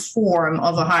some form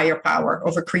of a higher power,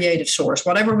 of a creative source,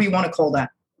 whatever we want to call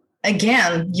that.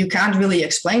 Again, you can't really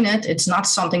explain it. It's not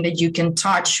something that you can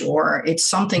touch, or it's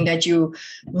something that you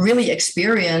really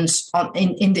experience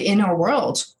in the inner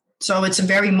world. So it's a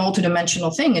very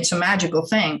multidimensional thing. It's a magical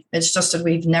thing. It's just that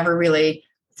we've never really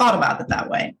thought about it that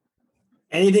way.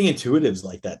 Anything intuitive is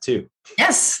like that too.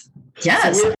 Yes.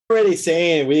 Yes. So we're already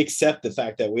saying we accept the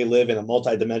fact that we live in a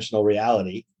multidimensional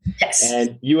reality. Yes.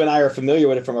 And you and I are familiar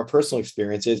with it from our personal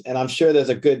experiences. And I'm sure there's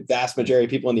a good vast majority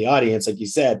of people in the audience, like you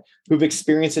said, who've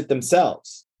experienced it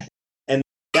themselves. And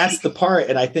that's the part.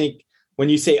 And I think when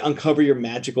you say uncover your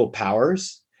magical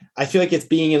powers, I feel like it's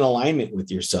being in alignment with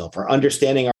yourself or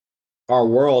understanding our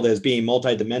world as being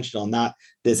multidimensional, not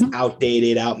this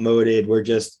outdated, outmoded, we're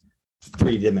just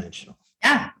three-dimensional.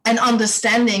 Yeah, and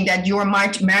understanding that your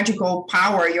magical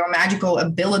power, your magical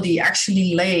ability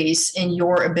actually lays in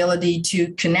your ability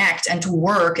to connect and to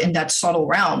work in that subtle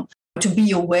realm, to be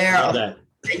aware of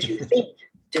that you think,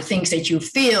 the things that you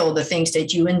feel, the things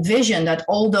that you envision, that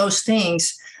all those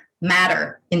things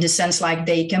matter in the sense like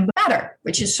they can matter,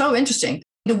 which is so interesting.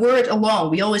 The word alone,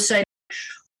 we always say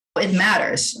it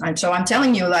matters. And so I'm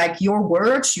telling you, like your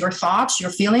words, your thoughts,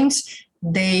 your feelings,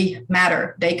 they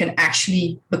matter. They can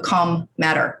actually become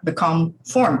matter, become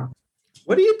form.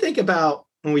 What do you think about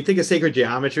when we think of sacred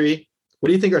geometry? What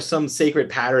do you think are some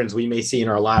sacred patterns we may see in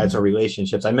our lives or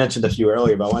relationships? I mentioned a few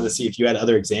earlier, but I wanted to see if you had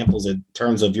other examples in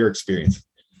terms of your experience.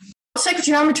 Sacred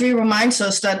geometry reminds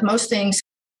us that most things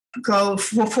go,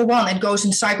 for one, it goes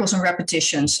in cycles and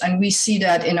repetitions. And we see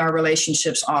that in our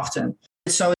relationships often.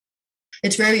 So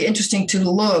it's very interesting to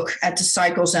look at the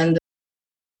cycles and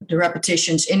the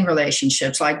repetitions in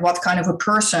relationships. Like what kind of a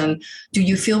person do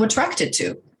you feel attracted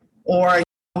to? Or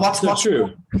what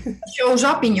shows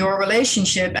up in your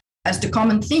relationship as the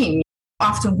common theme?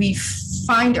 Often we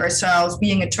find ourselves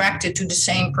being attracted to the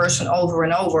same person over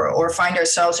and over, or find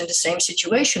ourselves in the same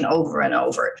situation over and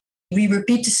over. We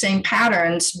repeat the same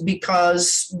patterns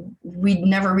because we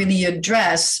never really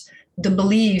address the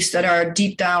beliefs that are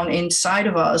deep down inside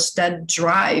of us that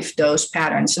drive those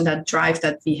patterns and that drive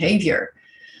that behavior.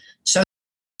 So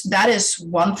that is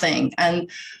one thing.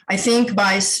 And I think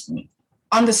by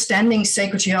understanding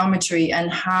sacred geometry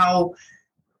and how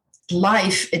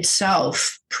life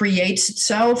itself creates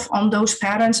itself on those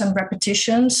patterns and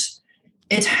repetitions,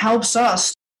 it helps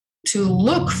us to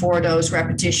look for those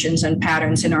repetitions and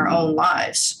patterns in our own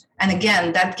lives. And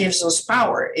again, that gives us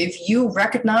power. If you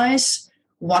recognize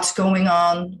what's going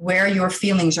on, where your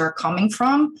feelings are coming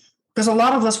from, because a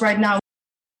lot of us right now,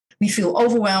 we feel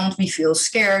overwhelmed, we feel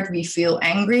scared, we feel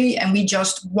angry, and we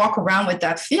just walk around with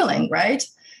that feeling, right?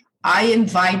 I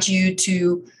invite you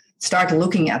to start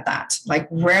looking at that. Like,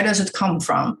 where does it come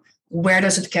from? Where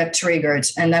does it get triggered?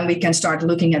 And then we can start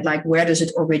looking at, like, where does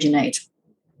it originate?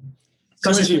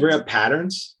 Because you bring up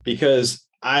patterns, because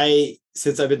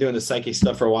since I've been doing the psychic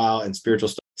stuff for a while and spiritual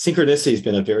stuff, synchronicity has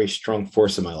been a very strong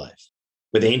force in my life.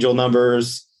 With angel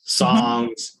numbers,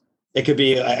 songs, it could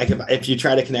be, if you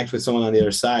try to connect with someone on the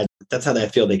other side, that's how I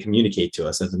feel they communicate to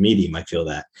us as a medium. I feel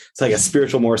that it's like a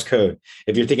spiritual Morse code.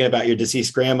 If you're thinking about your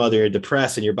deceased grandmother, you're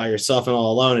depressed and you're by yourself and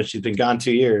all alone, and she's been gone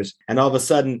 2 years, and all of a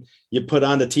sudden you put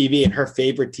on the TV and her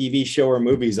favorite TV show or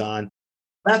movie's on,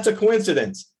 that's a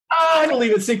coincidence. I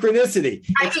believe in synchronicity.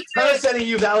 It's her sending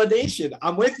you validation.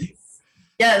 I'm with you.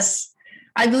 Yes,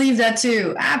 I believe that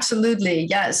too. Absolutely.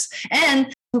 Yes.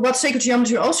 And what sacred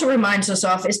geometry also reminds us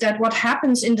of is that what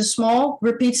happens in the small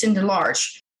repeats in the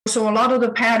large. So a lot of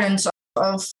the patterns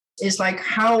of is like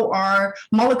how our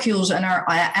molecules and our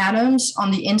atoms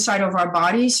on the inside of our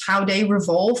bodies, how they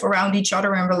revolve around each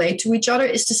other and relate to each other,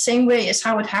 is the same way as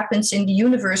how it happens in the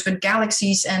universe with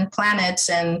galaxies and planets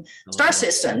and star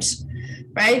systems,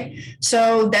 right?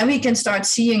 So then we can start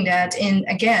seeing that in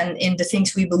the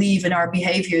things we believe, in our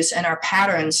behaviors and our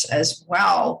patterns as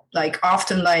well. Like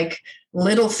often, like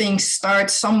little things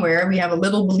start somewhere. We have a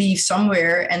little belief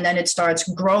somewhere, and then it starts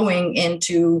growing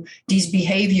into these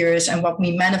behaviors and what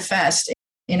we manifest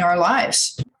in our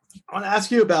lives. I want to ask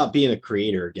you about being a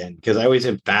creator again, because I always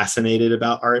am fascinated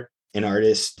about art and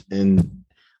artists. And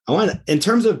in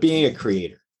terms of being a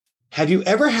creator, have you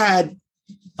ever had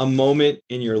a moment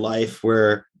in your life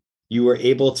where you were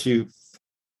able to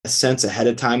sense ahead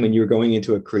of time when you were going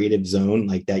into a creative zone,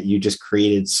 like that you just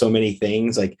created so many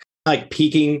things, like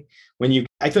peaking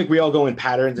I feel like we all go in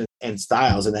patterns and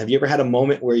styles. And have you ever had a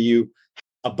moment where you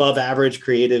above average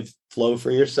creative flow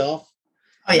for yourself?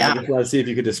 Oh, yeah. I just want to see if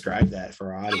you could describe that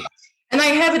for our audience. And I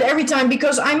have it every time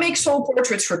because I make soul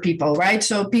portraits for people, right?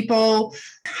 So people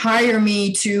hire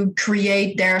me to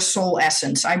create their soul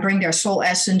essence. I bring their soul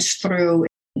essence through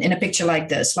in a picture like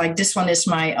this. Like this one is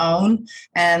my own,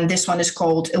 and this one is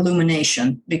called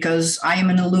Illumination because I am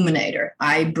an illuminator.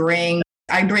 I bring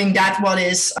that what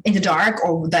is in the dark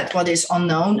or that what is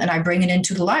unknown, and I bring it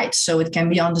into the light so it can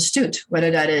be understood,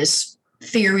 whether that is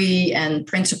theory and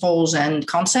principles and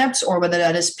concepts or whether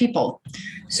that is people.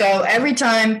 So every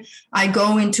time I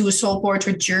go into a soul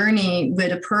portrait journey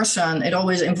with a person, it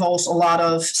always involves a lot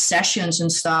of sessions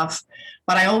and stuff.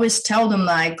 But I always tell them,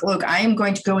 like, look, I am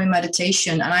going to go in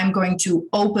meditation and I'm going to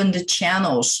open the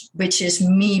channels, which is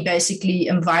me basically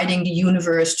inviting the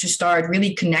universe to start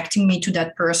really connecting me to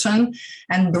that person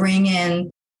and bring in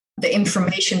the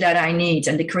information that I need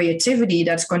and the creativity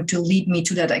that's going to lead me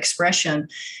to that expression.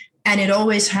 And it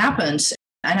always happens.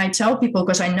 And I tell people,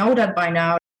 because I know that by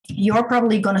now, you're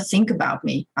probably going to think about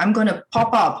me. I'm going to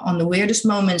pop up on the weirdest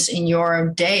moments in your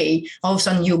day. All of a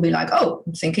sudden, you'll be like, oh,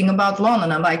 I'm thinking about Lon.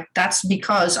 And I'm like, that's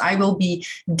because I will be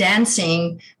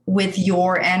dancing with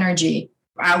your energy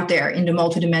out there in the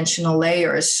multidimensional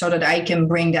layers so that I can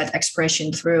bring that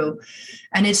expression through.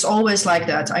 And it's always like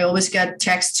that. I always get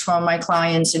texts from my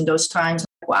clients in those times.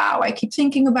 Wow, I keep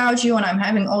thinking about you and I'm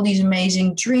having all these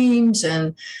amazing dreams.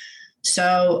 And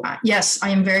so, yes, I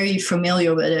am very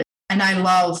familiar with it. And I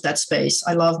love that space.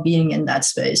 I love being in that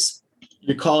space.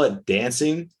 You call it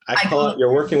dancing. I call it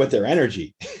you're working with their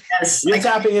energy. Yes. You're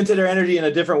tapping into their energy in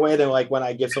a different way than like when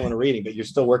I give someone a reading, but you're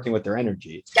still working with their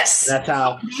energy. Yes. And that's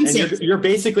how, and you're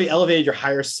basically elevated your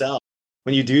higher self.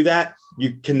 When you do that,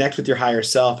 you connect with your higher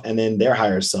self and then their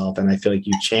higher self. And I feel like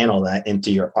you channel that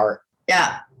into your art.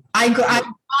 Yeah. I'm not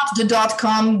the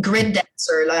 .com grid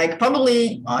dancer, like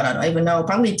probably, I don't even know,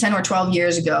 probably 10 or 12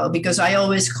 years ago, because I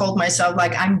always called myself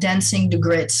like I'm dancing the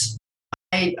grids.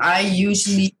 I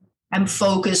usually am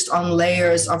focused on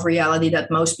layers of reality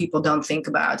that most people don't think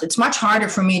about. It's much harder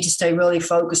for me to stay really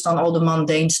focused on all the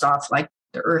mundane stuff, like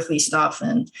the earthly stuff.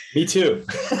 And me too.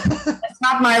 It's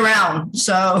not my realm.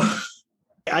 So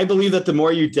I believe that the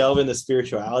more you delve into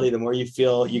spirituality, the more you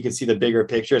feel you can see the bigger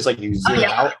picture. It's like you zoom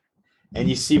out. And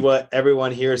you see what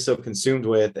everyone here is so consumed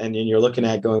with, and then you're looking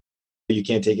at going, you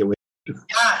can't take it with you.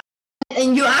 Yeah.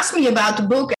 And you asked me about the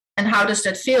book and how does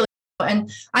that feel?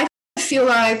 And I feel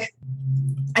like,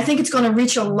 I think it's going to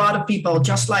reach a lot of people,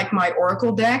 just like my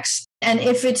Oracle decks. And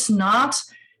if it's not,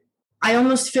 I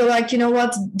almost feel like, you know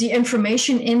what, the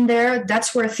information in there,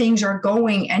 that's where things are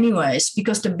going anyways,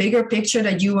 because the bigger picture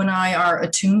that you and I are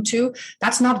attuned to,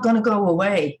 that's not going to go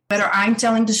away. Whether I'm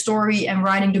telling the story and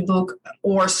writing the book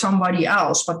or somebody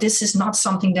else, but this is not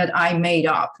something that I made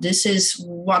up. This is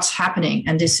what's happening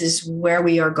and this is where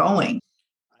we are going.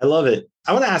 I love it.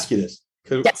 I want to ask you this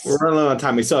because we're running low on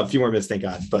time. We still have a few more minutes, thank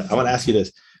God. But I want to ask you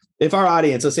this. If our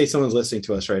audience, let's say someone's listening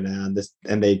to us right now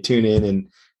and they tune in and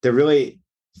they're really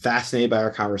fascinated by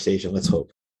our conversation, let's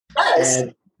hope. Yes.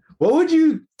 And what would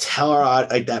you tell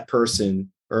that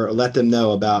person or let them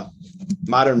know about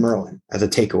Modern Merlin as a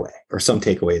takeaway or some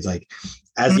takeaways? Like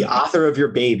as the author of your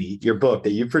baby, your book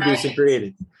that you produced and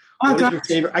created, what is your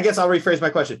favorite? I guess I'll rephrase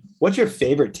my question. What's your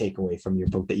favorite takeaway from your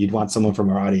book that you'd want someone from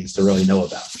our audience to really know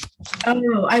about?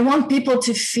 Oh, I want people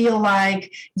to feel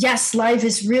like, yes, life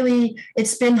is really,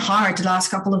 it's been hard the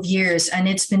last couple of years and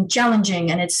it's been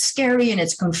challenging and it's scary and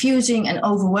it's confusing and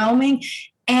overwhelming.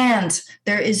 And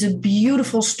there is a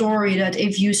beautiful story that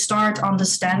if you start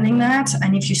understanding that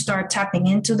and if you start tapping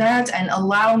into that and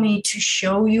allow me to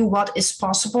show you what is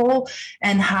possible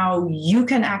and how you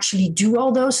can actually do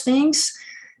all those things,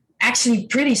 actually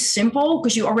pretty simple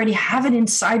because you already have it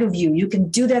inside of you. You can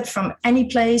do that from any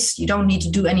place. You don't need to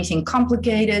do anything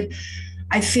complicated.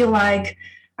 I feel like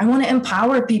I want to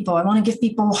empower people. I want to give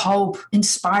people hope,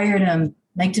 inspire them,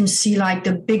 make them see like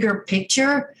the bigger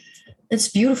picture. It's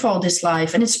beautiful, this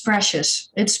life, and it's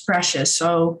precious. It's precious.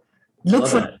 So look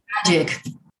for the magic.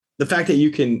 The fact that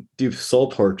you can do soul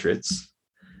portraits,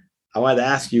 I wanted to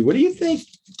ask you, what do you think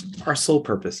our soul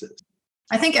purpose is?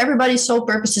 I think everybody's soul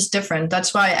purpose is different.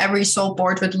 That's why every soul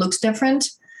portrait looks different.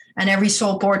 And every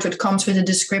soul portrait comes with a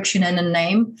description and a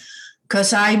name.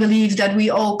 Because I believe that we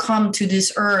all come to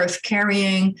this earth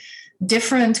carrying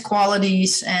different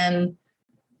qualities and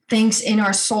things in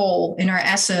our soul, in our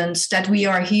essence, that we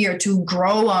are here to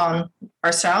grow on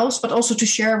ourselves, but also to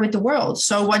share with the world.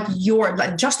 So what you're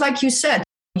like, just like you said,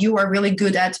 you are really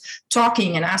good at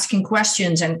talking and asking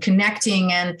questions and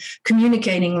connecting and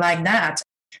communicating like that.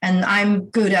 And I'm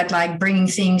good at like bringing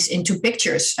things into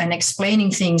pictures and explaining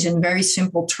things in very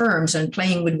simple terms and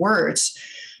playing with words.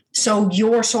 So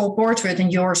your soul portrait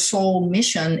and your soul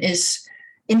mission is,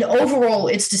 in the overall,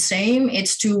 it's the same.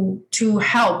 It's to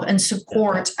help and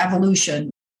support evolution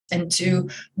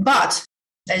but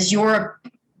as your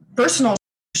personal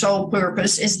soul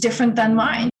purpose is different than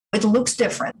mine. It looks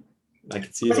different. I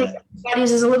can see that.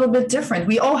 Everybody's is a little bit different.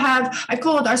 We all have, I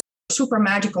call it our super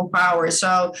magical power.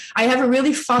 So I have a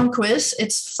really fun quiz.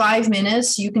 It's 5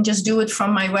 minutes. You can just do it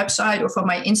from my website or from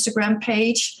my Instagram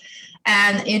page.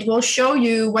 And it will show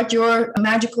you what your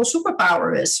magical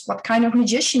superpower is, what kind of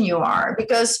magician you are.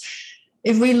 Because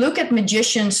if we look at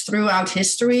magicians throughout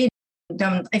history,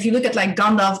 if you look at like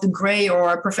Gandalf the Grey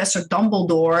or Professor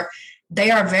Dumbledore, they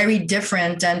are very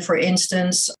different than, for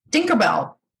instance,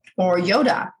 Tinkerbell or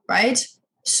Yoda, right?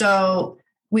 So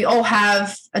we all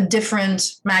have a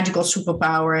different magical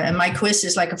superpower. And my quiz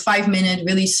is like a 5 minute,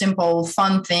 really simple,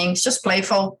 fun thing. It's just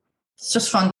playful. It's just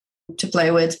fun. to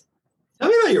play with. Tell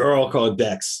me about your Oracle card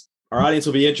decks. Our audience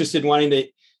will be interested in wanting to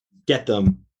get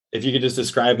them. If you could just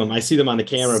describe them. I see them on the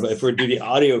camera, but if we do the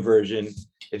audio version,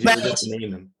 if you were just to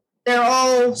name them. They're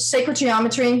all sacred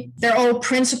geometry. They're all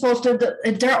principles.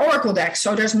 They're Oracle decks,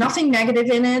 so there's nothing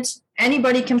negative in it.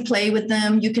 Anybody can play with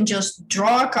them. You can just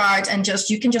draw a card and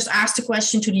you can just ask the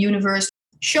question to the universe.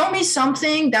 Show me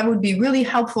something that would be really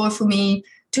helpful for me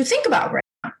to think about right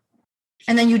now.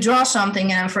 And then you draw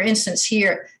something. And for instance,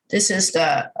 here, this is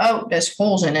there's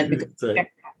holes in it.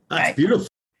 That's beautiful.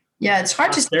 Yeah, it's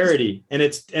hard prosperity. And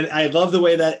I love the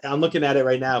way that I'm looking at it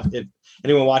right now. If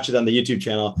anyone watches on the YouTube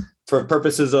channel, for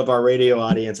purposes of our radio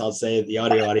audience, I'll say the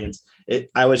audio audience,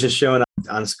 I was just showing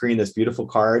on screen this beautiful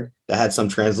card that had some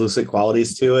translucent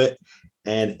qualities to it.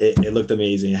 And it looked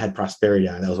amazing. It had prosperity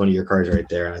on it. That was one of your cards right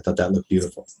there. And I thought that looked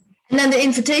beautiful. And then the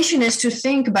invitation is to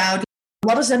think about,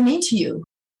 what does that mean to you?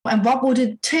 And what would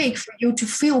it take for you to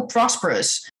feel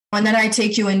prosperous? And then I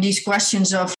take you in these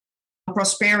questions of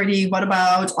prosperity. What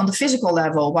about on the physical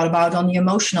level? What about on the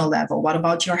emotional level? What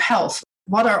about your health?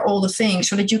 What are all the things,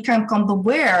 so that you can become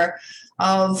aware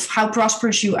of how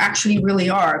prosperous you actually really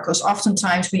are? Because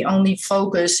oftentimes we only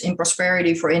focus in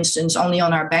prosperity, for instance, only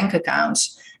on our bank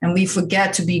accounts. And we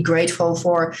forget to be grateful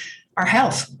for our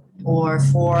health, or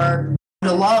for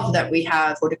the love that we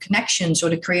have, or the connections, or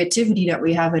the creativity that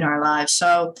we have in our lives.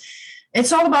 So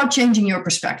it's all about changing your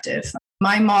perspective.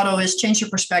 My motto is change your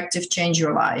perspective, change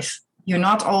your life. You're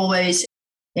not always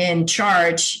in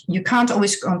charge. You can't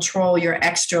always control your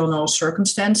external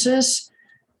circumstances,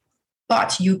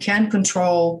 but you can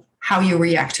control how you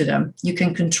react to them. You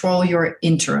can control your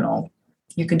internal.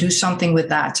 You can do something with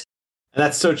that. And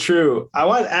that's so true. I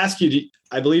want to ask you,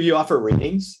 I believe you offer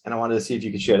readings, and I wanted to see if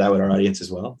you could share that with our audience as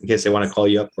well, in case they want to call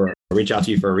you up or reach out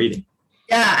to you for a reading.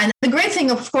 Yeah, and the great thing,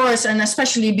 of course, and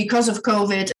especially because of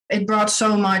COVID, it brought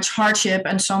so much hardship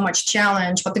and so much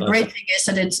challenge. But the great thing is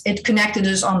that it connected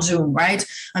us on Zoom, right?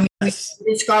 I mean,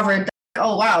 we discovered that,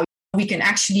 oh, wow, we can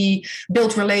actually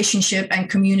build relationship and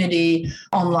community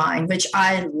online, which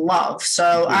I love.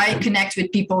 So I connect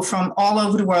with people from all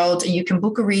over the world, and you can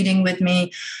book a reading with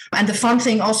me. And the fun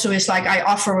thing also is, like, I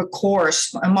offer a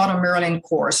course, a Modern Merlin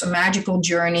course, a magical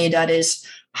journey that is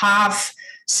half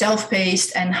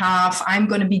self-paced and half I'm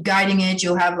going to be guiding it.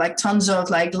 You'll have like tons of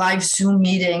like live Zoom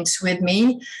meetings with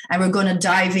me, and we're going to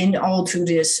dive in all to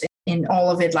this, in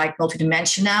all of it, like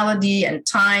multidimensionality and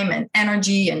time and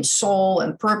energy and soul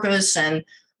and purpose and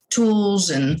tools.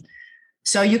 And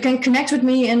so you can connect with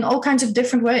me in all kinds of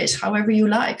different ways, however you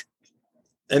like.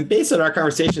 And based on our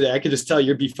conversation today, I could just tell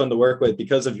you'd be fun to work with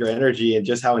because of your energy and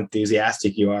just how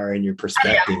enthusiastic you are and your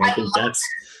perspective. I think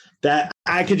that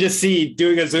I could just see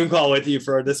doing a Zoom call with you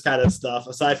for this kind of stuff,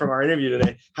 aside from our interview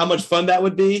today, how much fun that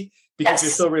would be, because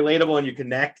you're so relatable and you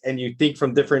connect and you think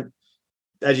from different,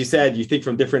 as you said, you think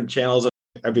from different channels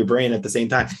of your brain at the same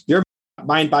time. Your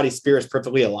mind, body, spirit is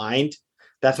perfectly aligned.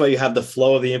 That's why you have the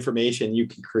flow of the information. You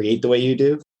can create the way you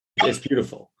do. It's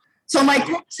beautiful. So my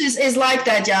course is like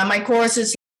that. Yeah. My course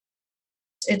is,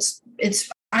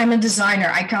 I'm a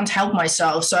designer. I can't help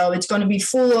myself. So it's going to be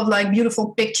full of like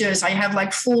beautiful pictures. I have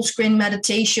like full screen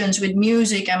meditations with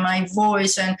music and my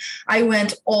voice. And I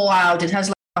went all out. It has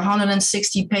like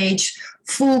 160-page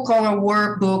full color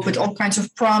workbook with all kinds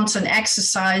of prompts and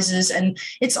exercises. And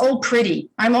it's all pretty.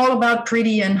 I'm all about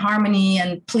pretty and harmony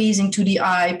and pleasing to the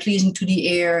eye, pleasing to the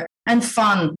ear, and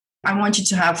fun. I want you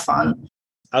to have fun.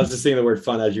 I was just saying the word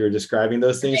fun as you were describing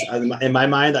those things. In my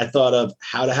mind, I thought of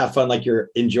how to have fun, like you're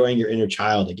enjoying your inner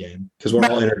child again, because we're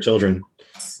all inner children.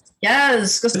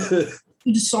 Yes, because to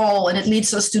the soul, and it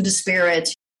leads us to the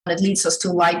spirit. And it leads us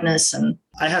to lightness. And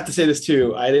I have to say this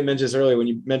too. I didn't mention this earlier. When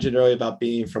you mentioned earlier about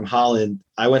being from Holland,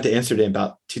 I went to Amsterdam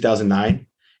about 2009.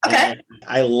 Okay.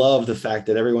 I love the fact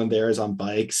that everyone there is on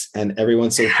bikes and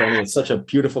everyone's so friendly. It's such a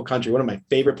beautiful country. One of my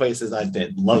favorite places I've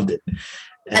been. Loved it.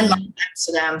 I love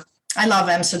Amsterdam. I love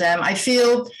Amsterdam. I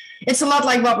feel it's a lot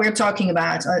like what we're talking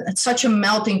about. It's such a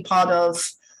melting pot of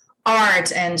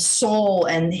art and soul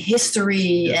and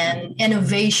history and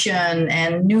innovation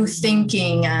and new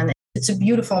thinking. And it's a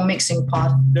beautiful mixing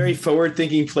pot. Very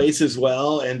forward-thinking place as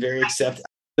well, and very accepting.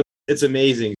 It's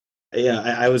amazing. Yeah,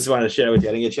 I was wanting to share with you.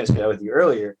 I didn't get a chance to share with you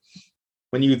earlier.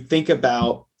 When you think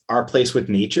about our place with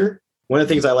nature, one of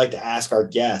the things I like to ask our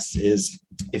guests is,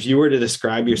 if you were to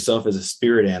describe yourself as a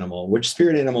spirit animal, which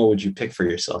spirit animal would you pick for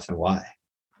yourself and why?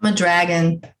 I'm a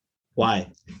dragon.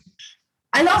 Why?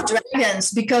 I love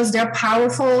dragons because they're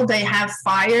powerful. They have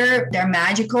fire. They're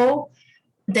magical.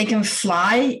 They can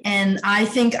fly. And I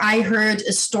think I heard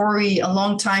a story a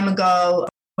long time ago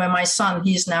when my son,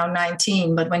 he's now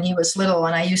 19, but when he was little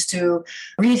and I used to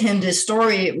read him this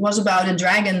story, it was about a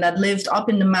dragon that lived up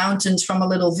in the mountains from a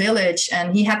little village.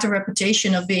 And he had the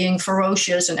reputation of being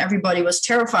ferocious and everybody was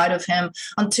terrified of him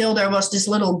until there was this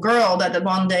little girl that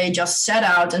one day just set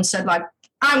out and said like,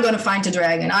 I'm going to find the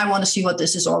dragon. I want to see what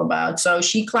this is all about. So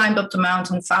she climbed up the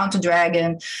mountain, found the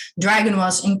dragon. Dragon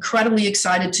was incredibly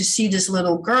excited to see this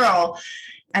little girl.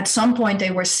 At some point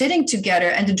they were sitting together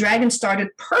and the dragon started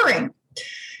purring.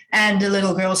 And the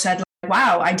little girl said,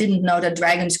 wow, I didn't know that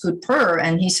dragons could purr.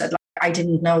 And he said, I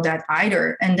didn't know that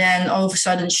either. And then all of a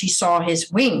sudden she saw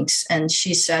his wings and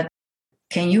she said,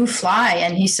 can you fly?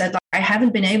 And he said, I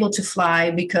haven't been able to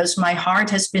fly because my heart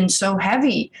has been so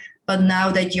heavy. But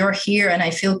now that you're here and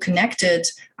I feel connected,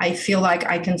 I feel like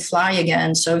I can fly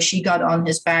again. So she got on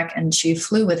his back and she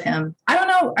flew with him. I don't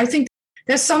know. I think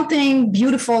there's something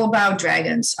beautiful about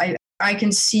dragons. I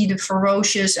can see the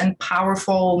ferocious and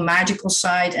powerful magical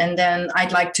side. And then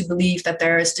I'd like to believe that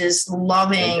there is this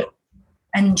loving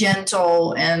and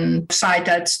gentle and side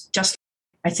that's just,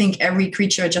 I think every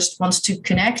creature just wants to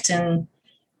connect and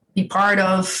be part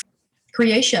of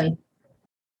creation.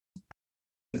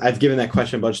 I've given that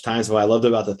question a bunch of times. What I loved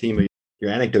about the theme of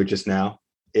your anecdote just now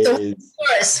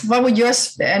is what would your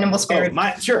animal spirit?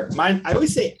 Mine. I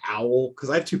always say owl because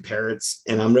I have two parrots,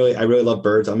 and I really love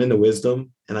birds. I'm into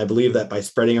wisdom, and I believe that by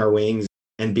spreading our wings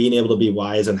and being able to be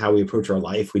wise on how we approach our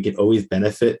life, we can always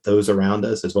benefit those around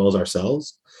us as well as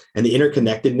ourselves. And the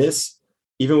interconnectedness,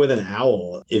 even with an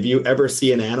owl, if you ever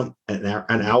see an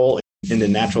owl in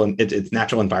the its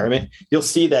natural environment, you'll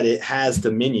see that it has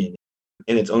dominion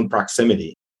in its own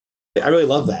proximity. I really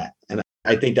love that. And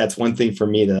I think that's one thing for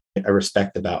me that I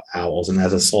respect about owls. And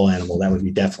as a soul animal, that would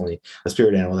be definitely a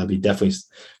spirit animal. That'd be definitely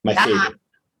my favorite.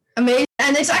 Amazing.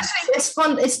 And it's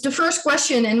fun. It's the first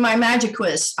question in my magic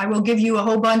quiz. I will give you a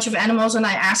whole bunch of animals and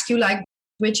I ask you like,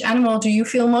 which animal do you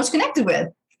feel most connected with?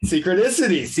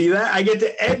 Synchronicity. See that? I get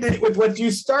to end it with what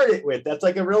you started with. That's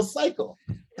like a real cycle.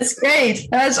 That's great.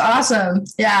 That's awesome.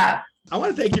 Yeah. I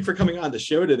want to thank you for coming on the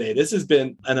show today. This has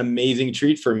been an amazing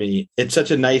treat for me. It's such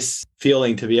a nice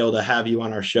feeling to be able to have you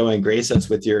on our show and grace us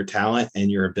with your talent and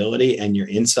your ability and your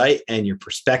insight and your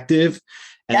perspective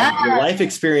and your life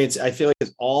experience. I feel like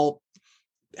it's all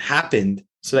happened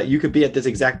so that you could be at this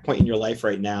exact point in your life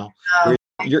right now.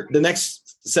 You're the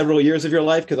next several years of your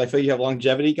life, because I feel you have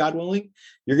longevity, God willing,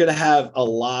 you're going to have a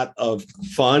lot of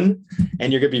fun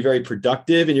and you're going to be very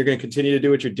productive and you're going to continue to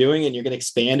do what you're doing and you're going to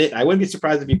expand it. I wouldn't be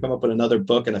surprised if you come up with another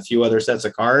book and a few other sets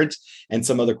of cards and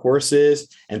some other courses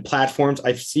and platforms.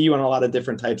 I see you on a lot of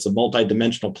different types of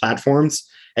multidimensional platforms,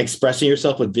 expressing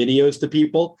yourself with videos to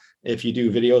people. If you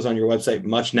do videos on your website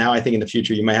much now, I think in the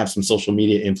future, you might have some social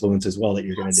media influence as well that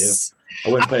you're going to do.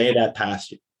 I wouldn't put any of that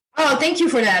past you. Oh, thank you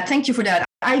for that. Thank you for that.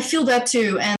 I feel that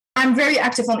too. And I'm very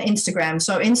active on Instagram.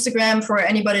 So Instagram, for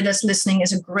anybody that's listening,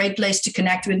 is a great place to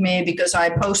connect with me because I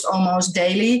post almost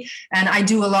daily and I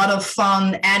do a lot of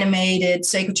fun, animated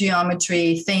sacred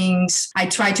geometry things. I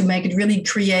try to make it really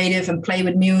creative and play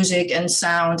with music and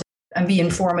sound and be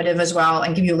informative as well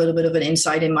and give you a little bit of an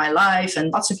insight in my life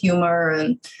and lots of humor.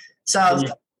 And so...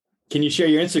 Can you share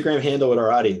your Instagram handle with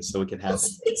our audience so we can have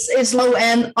it? It's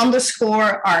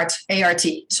low_art,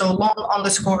 A-R-T. So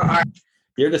long_art.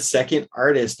 You're the second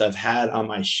artist I've had on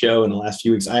my show in the last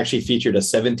few weeks. I actually featured a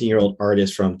 17-year-old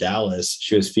artist from Dallas.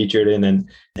 She was featured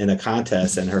in a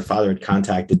contest and her father had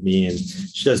contacted me and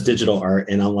she does digital art.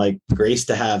 And I'm like, Grace,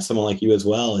 to have someone like you as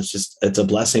well. It's a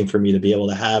blessing for me to be able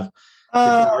to have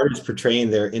artists portraying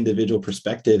their individual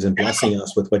perspectives and blessing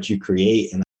us with what you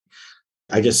create. And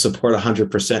I just support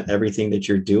 100% everything that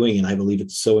you're doing. And I believe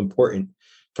it's so important,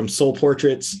 from soul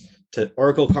portraits to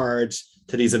oracle cards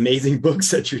to these amazing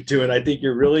books that you're doing. I think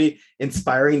you're really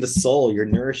inspiring the soul. You're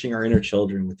nourishing our inner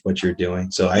children with what you're doing.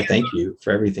 So I thank you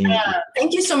for everything.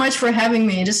 Thank you so much for having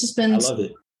me. This has been, I love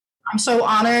it. I'm so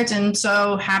honored and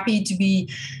so happy to be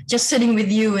just sitting with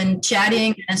you and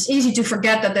chatting. And it's easy to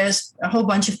forget that there's a whole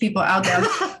bunch of people out there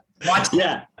watching.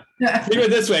 Yeah. Think of it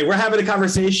this way. We're having a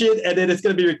conversation and then it's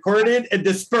going to be recorded and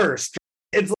dispersed.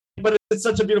 But it's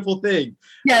such a beautiful thing.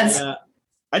 Yes.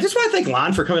 I just want to thank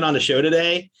Lon for coming on the show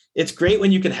today. It's great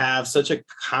when you can have such a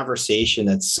conversation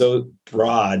that's so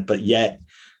broad, but yet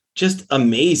just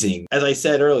amazing. As I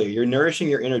said earlier, you're nourishing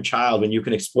your inner child when you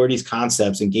can explore these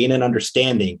concepts and gain an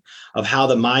understanding of how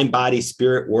the mind, body,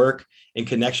 spirit work in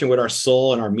connection with our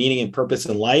soul and our meaning and purpose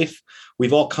in life.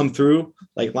 We've all come through,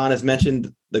 like Lon has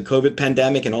mentioned, the COVID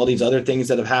pandemic and all these other things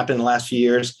that have happened in the last few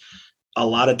years. A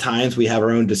lot of times we have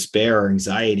our own despair or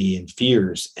anxiety and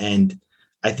fears. And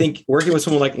I think working with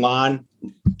someone like Lon,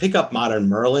 pick up Modern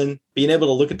Merlin, being able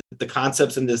to look at the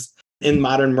concepts in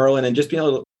Modern Merlin and just being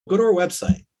able to go to our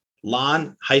website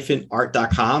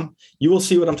lon-art.com, you will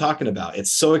see what I'm talking about.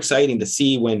 It's so exciting to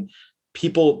see when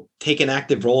people take an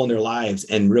active role in their lives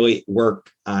and really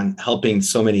work on helping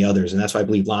so many others. And that's what I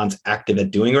believe Lon's active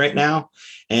at doing right now.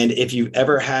 And if you've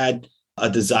ever had a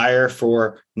desire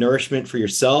for nourishment for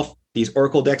yourself, these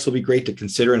Oracle decks will be great to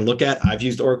consider and look at. I've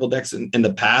used Oracle decks in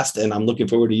the past, and I'm looking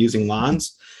forward to using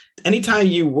Lon's. Anytime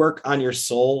you work on your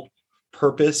soul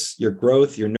purpose, your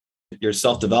growth, your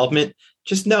self-development,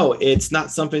 just know it's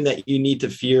not something that you need to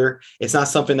fear. It's not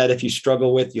something that if you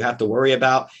struggle with, you have to worry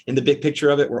about. In the big picture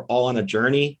of it, we're all on a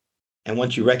journey. And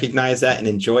once you recognize that and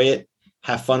enjoy it,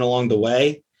 have fun along the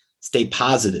way, stay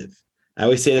positive. I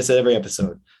always say this at every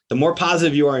episode. The more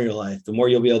positive you are in your life, the more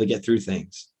you'll be able to get through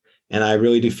things. And I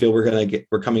really do feel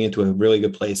we're coming into a really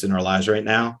good place in our lives right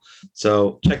now.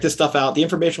 So check this stuff out. The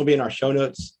information will be in our show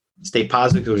notes. Stay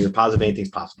positive, because when you're positive, anything's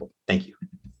possible. Thank you.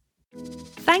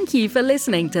 Thank you for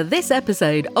listening to this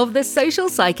episode of the Social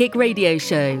Psychic Radio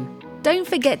Show. Don't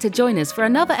forget to join us for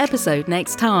another episode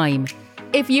next time.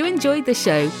 If you enjoyed the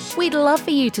show, we'd love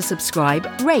for you to subscribe,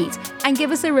 rate, and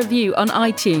give us a review on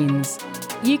iTunes.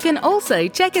 You can also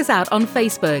check us out on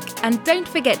Facebook, and don't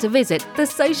forget to visit the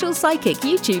Social Psychic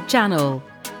YouTube channel.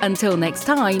 Until next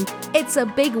time, it's a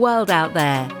big world out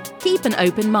there. Keep an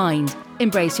open mind,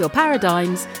 embrace your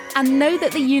paradigms, and know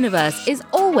that the universe is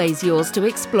always yours to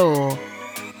explore.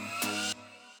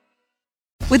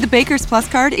 With the Baker's Plus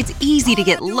card, it's easy to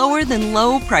get lower than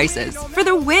low prices for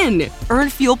the win. Earn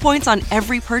fuel points on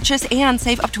every purchase and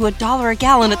save up to $1 a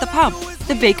gallon at the pump.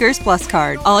 The Baker's Plus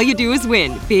card. All you do is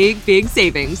win. Big, big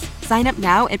savings. Sign up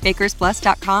now at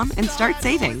bakersplus.com and start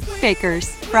saving. Baker's,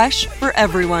 fresh for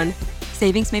everyone.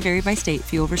 Savings may vary by state.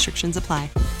 Fuel restrictions apply.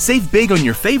 Save big on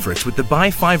your favorites with the buy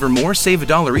 5 or more, save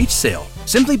 $1 each sale.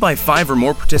 Simply buy 5 or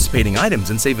more participating items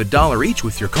and save $1 each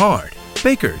with your card.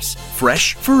 Baker's,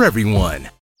 fresh for everyone.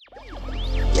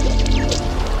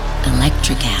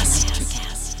 Electricast.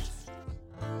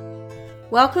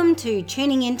 Welcome to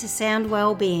Tuning Into Sound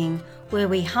Wellbeing, where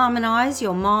we harmonise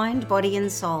your mind, body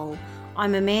and soul.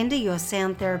 I'm Amanda, your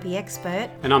sound therapy expert.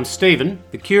 And I'm Stephen,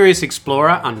 the curious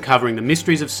explorer uncovering the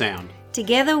mysteries of sound.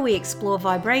 Together we explore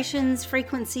vibrations,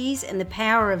 frequencies and the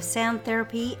power of sound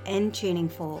therapy and tuning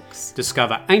forks.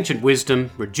 Discover ancient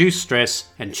wisdom, reduce stress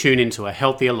and tune into a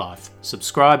healthier life.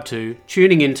 Subscribe to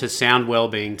Tuning Into Sound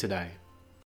Wellbeing today.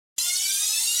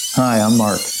 Hi, I'm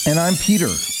Mark. And I'm Peter.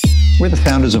 We're the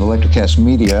founders of Electricast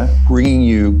Media, bringing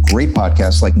you great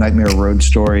podcasts like Nightmare Road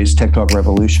Stories, Tech Talk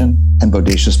Revolution, and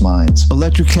Bodacious Minds.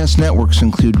 Electricast networks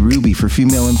include Ruby for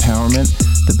female empowerment,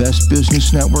 the Best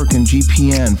Business Network, and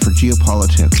GPN for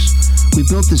geopolitics. We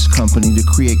built this company to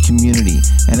create community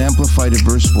and amplify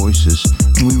diverse voices,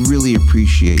 and we really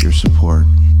appreciate your support.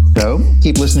 So,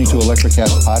 keep listening to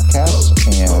Electricast podcasts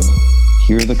and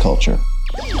hear the culture.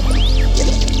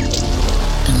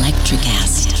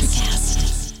 Electricast.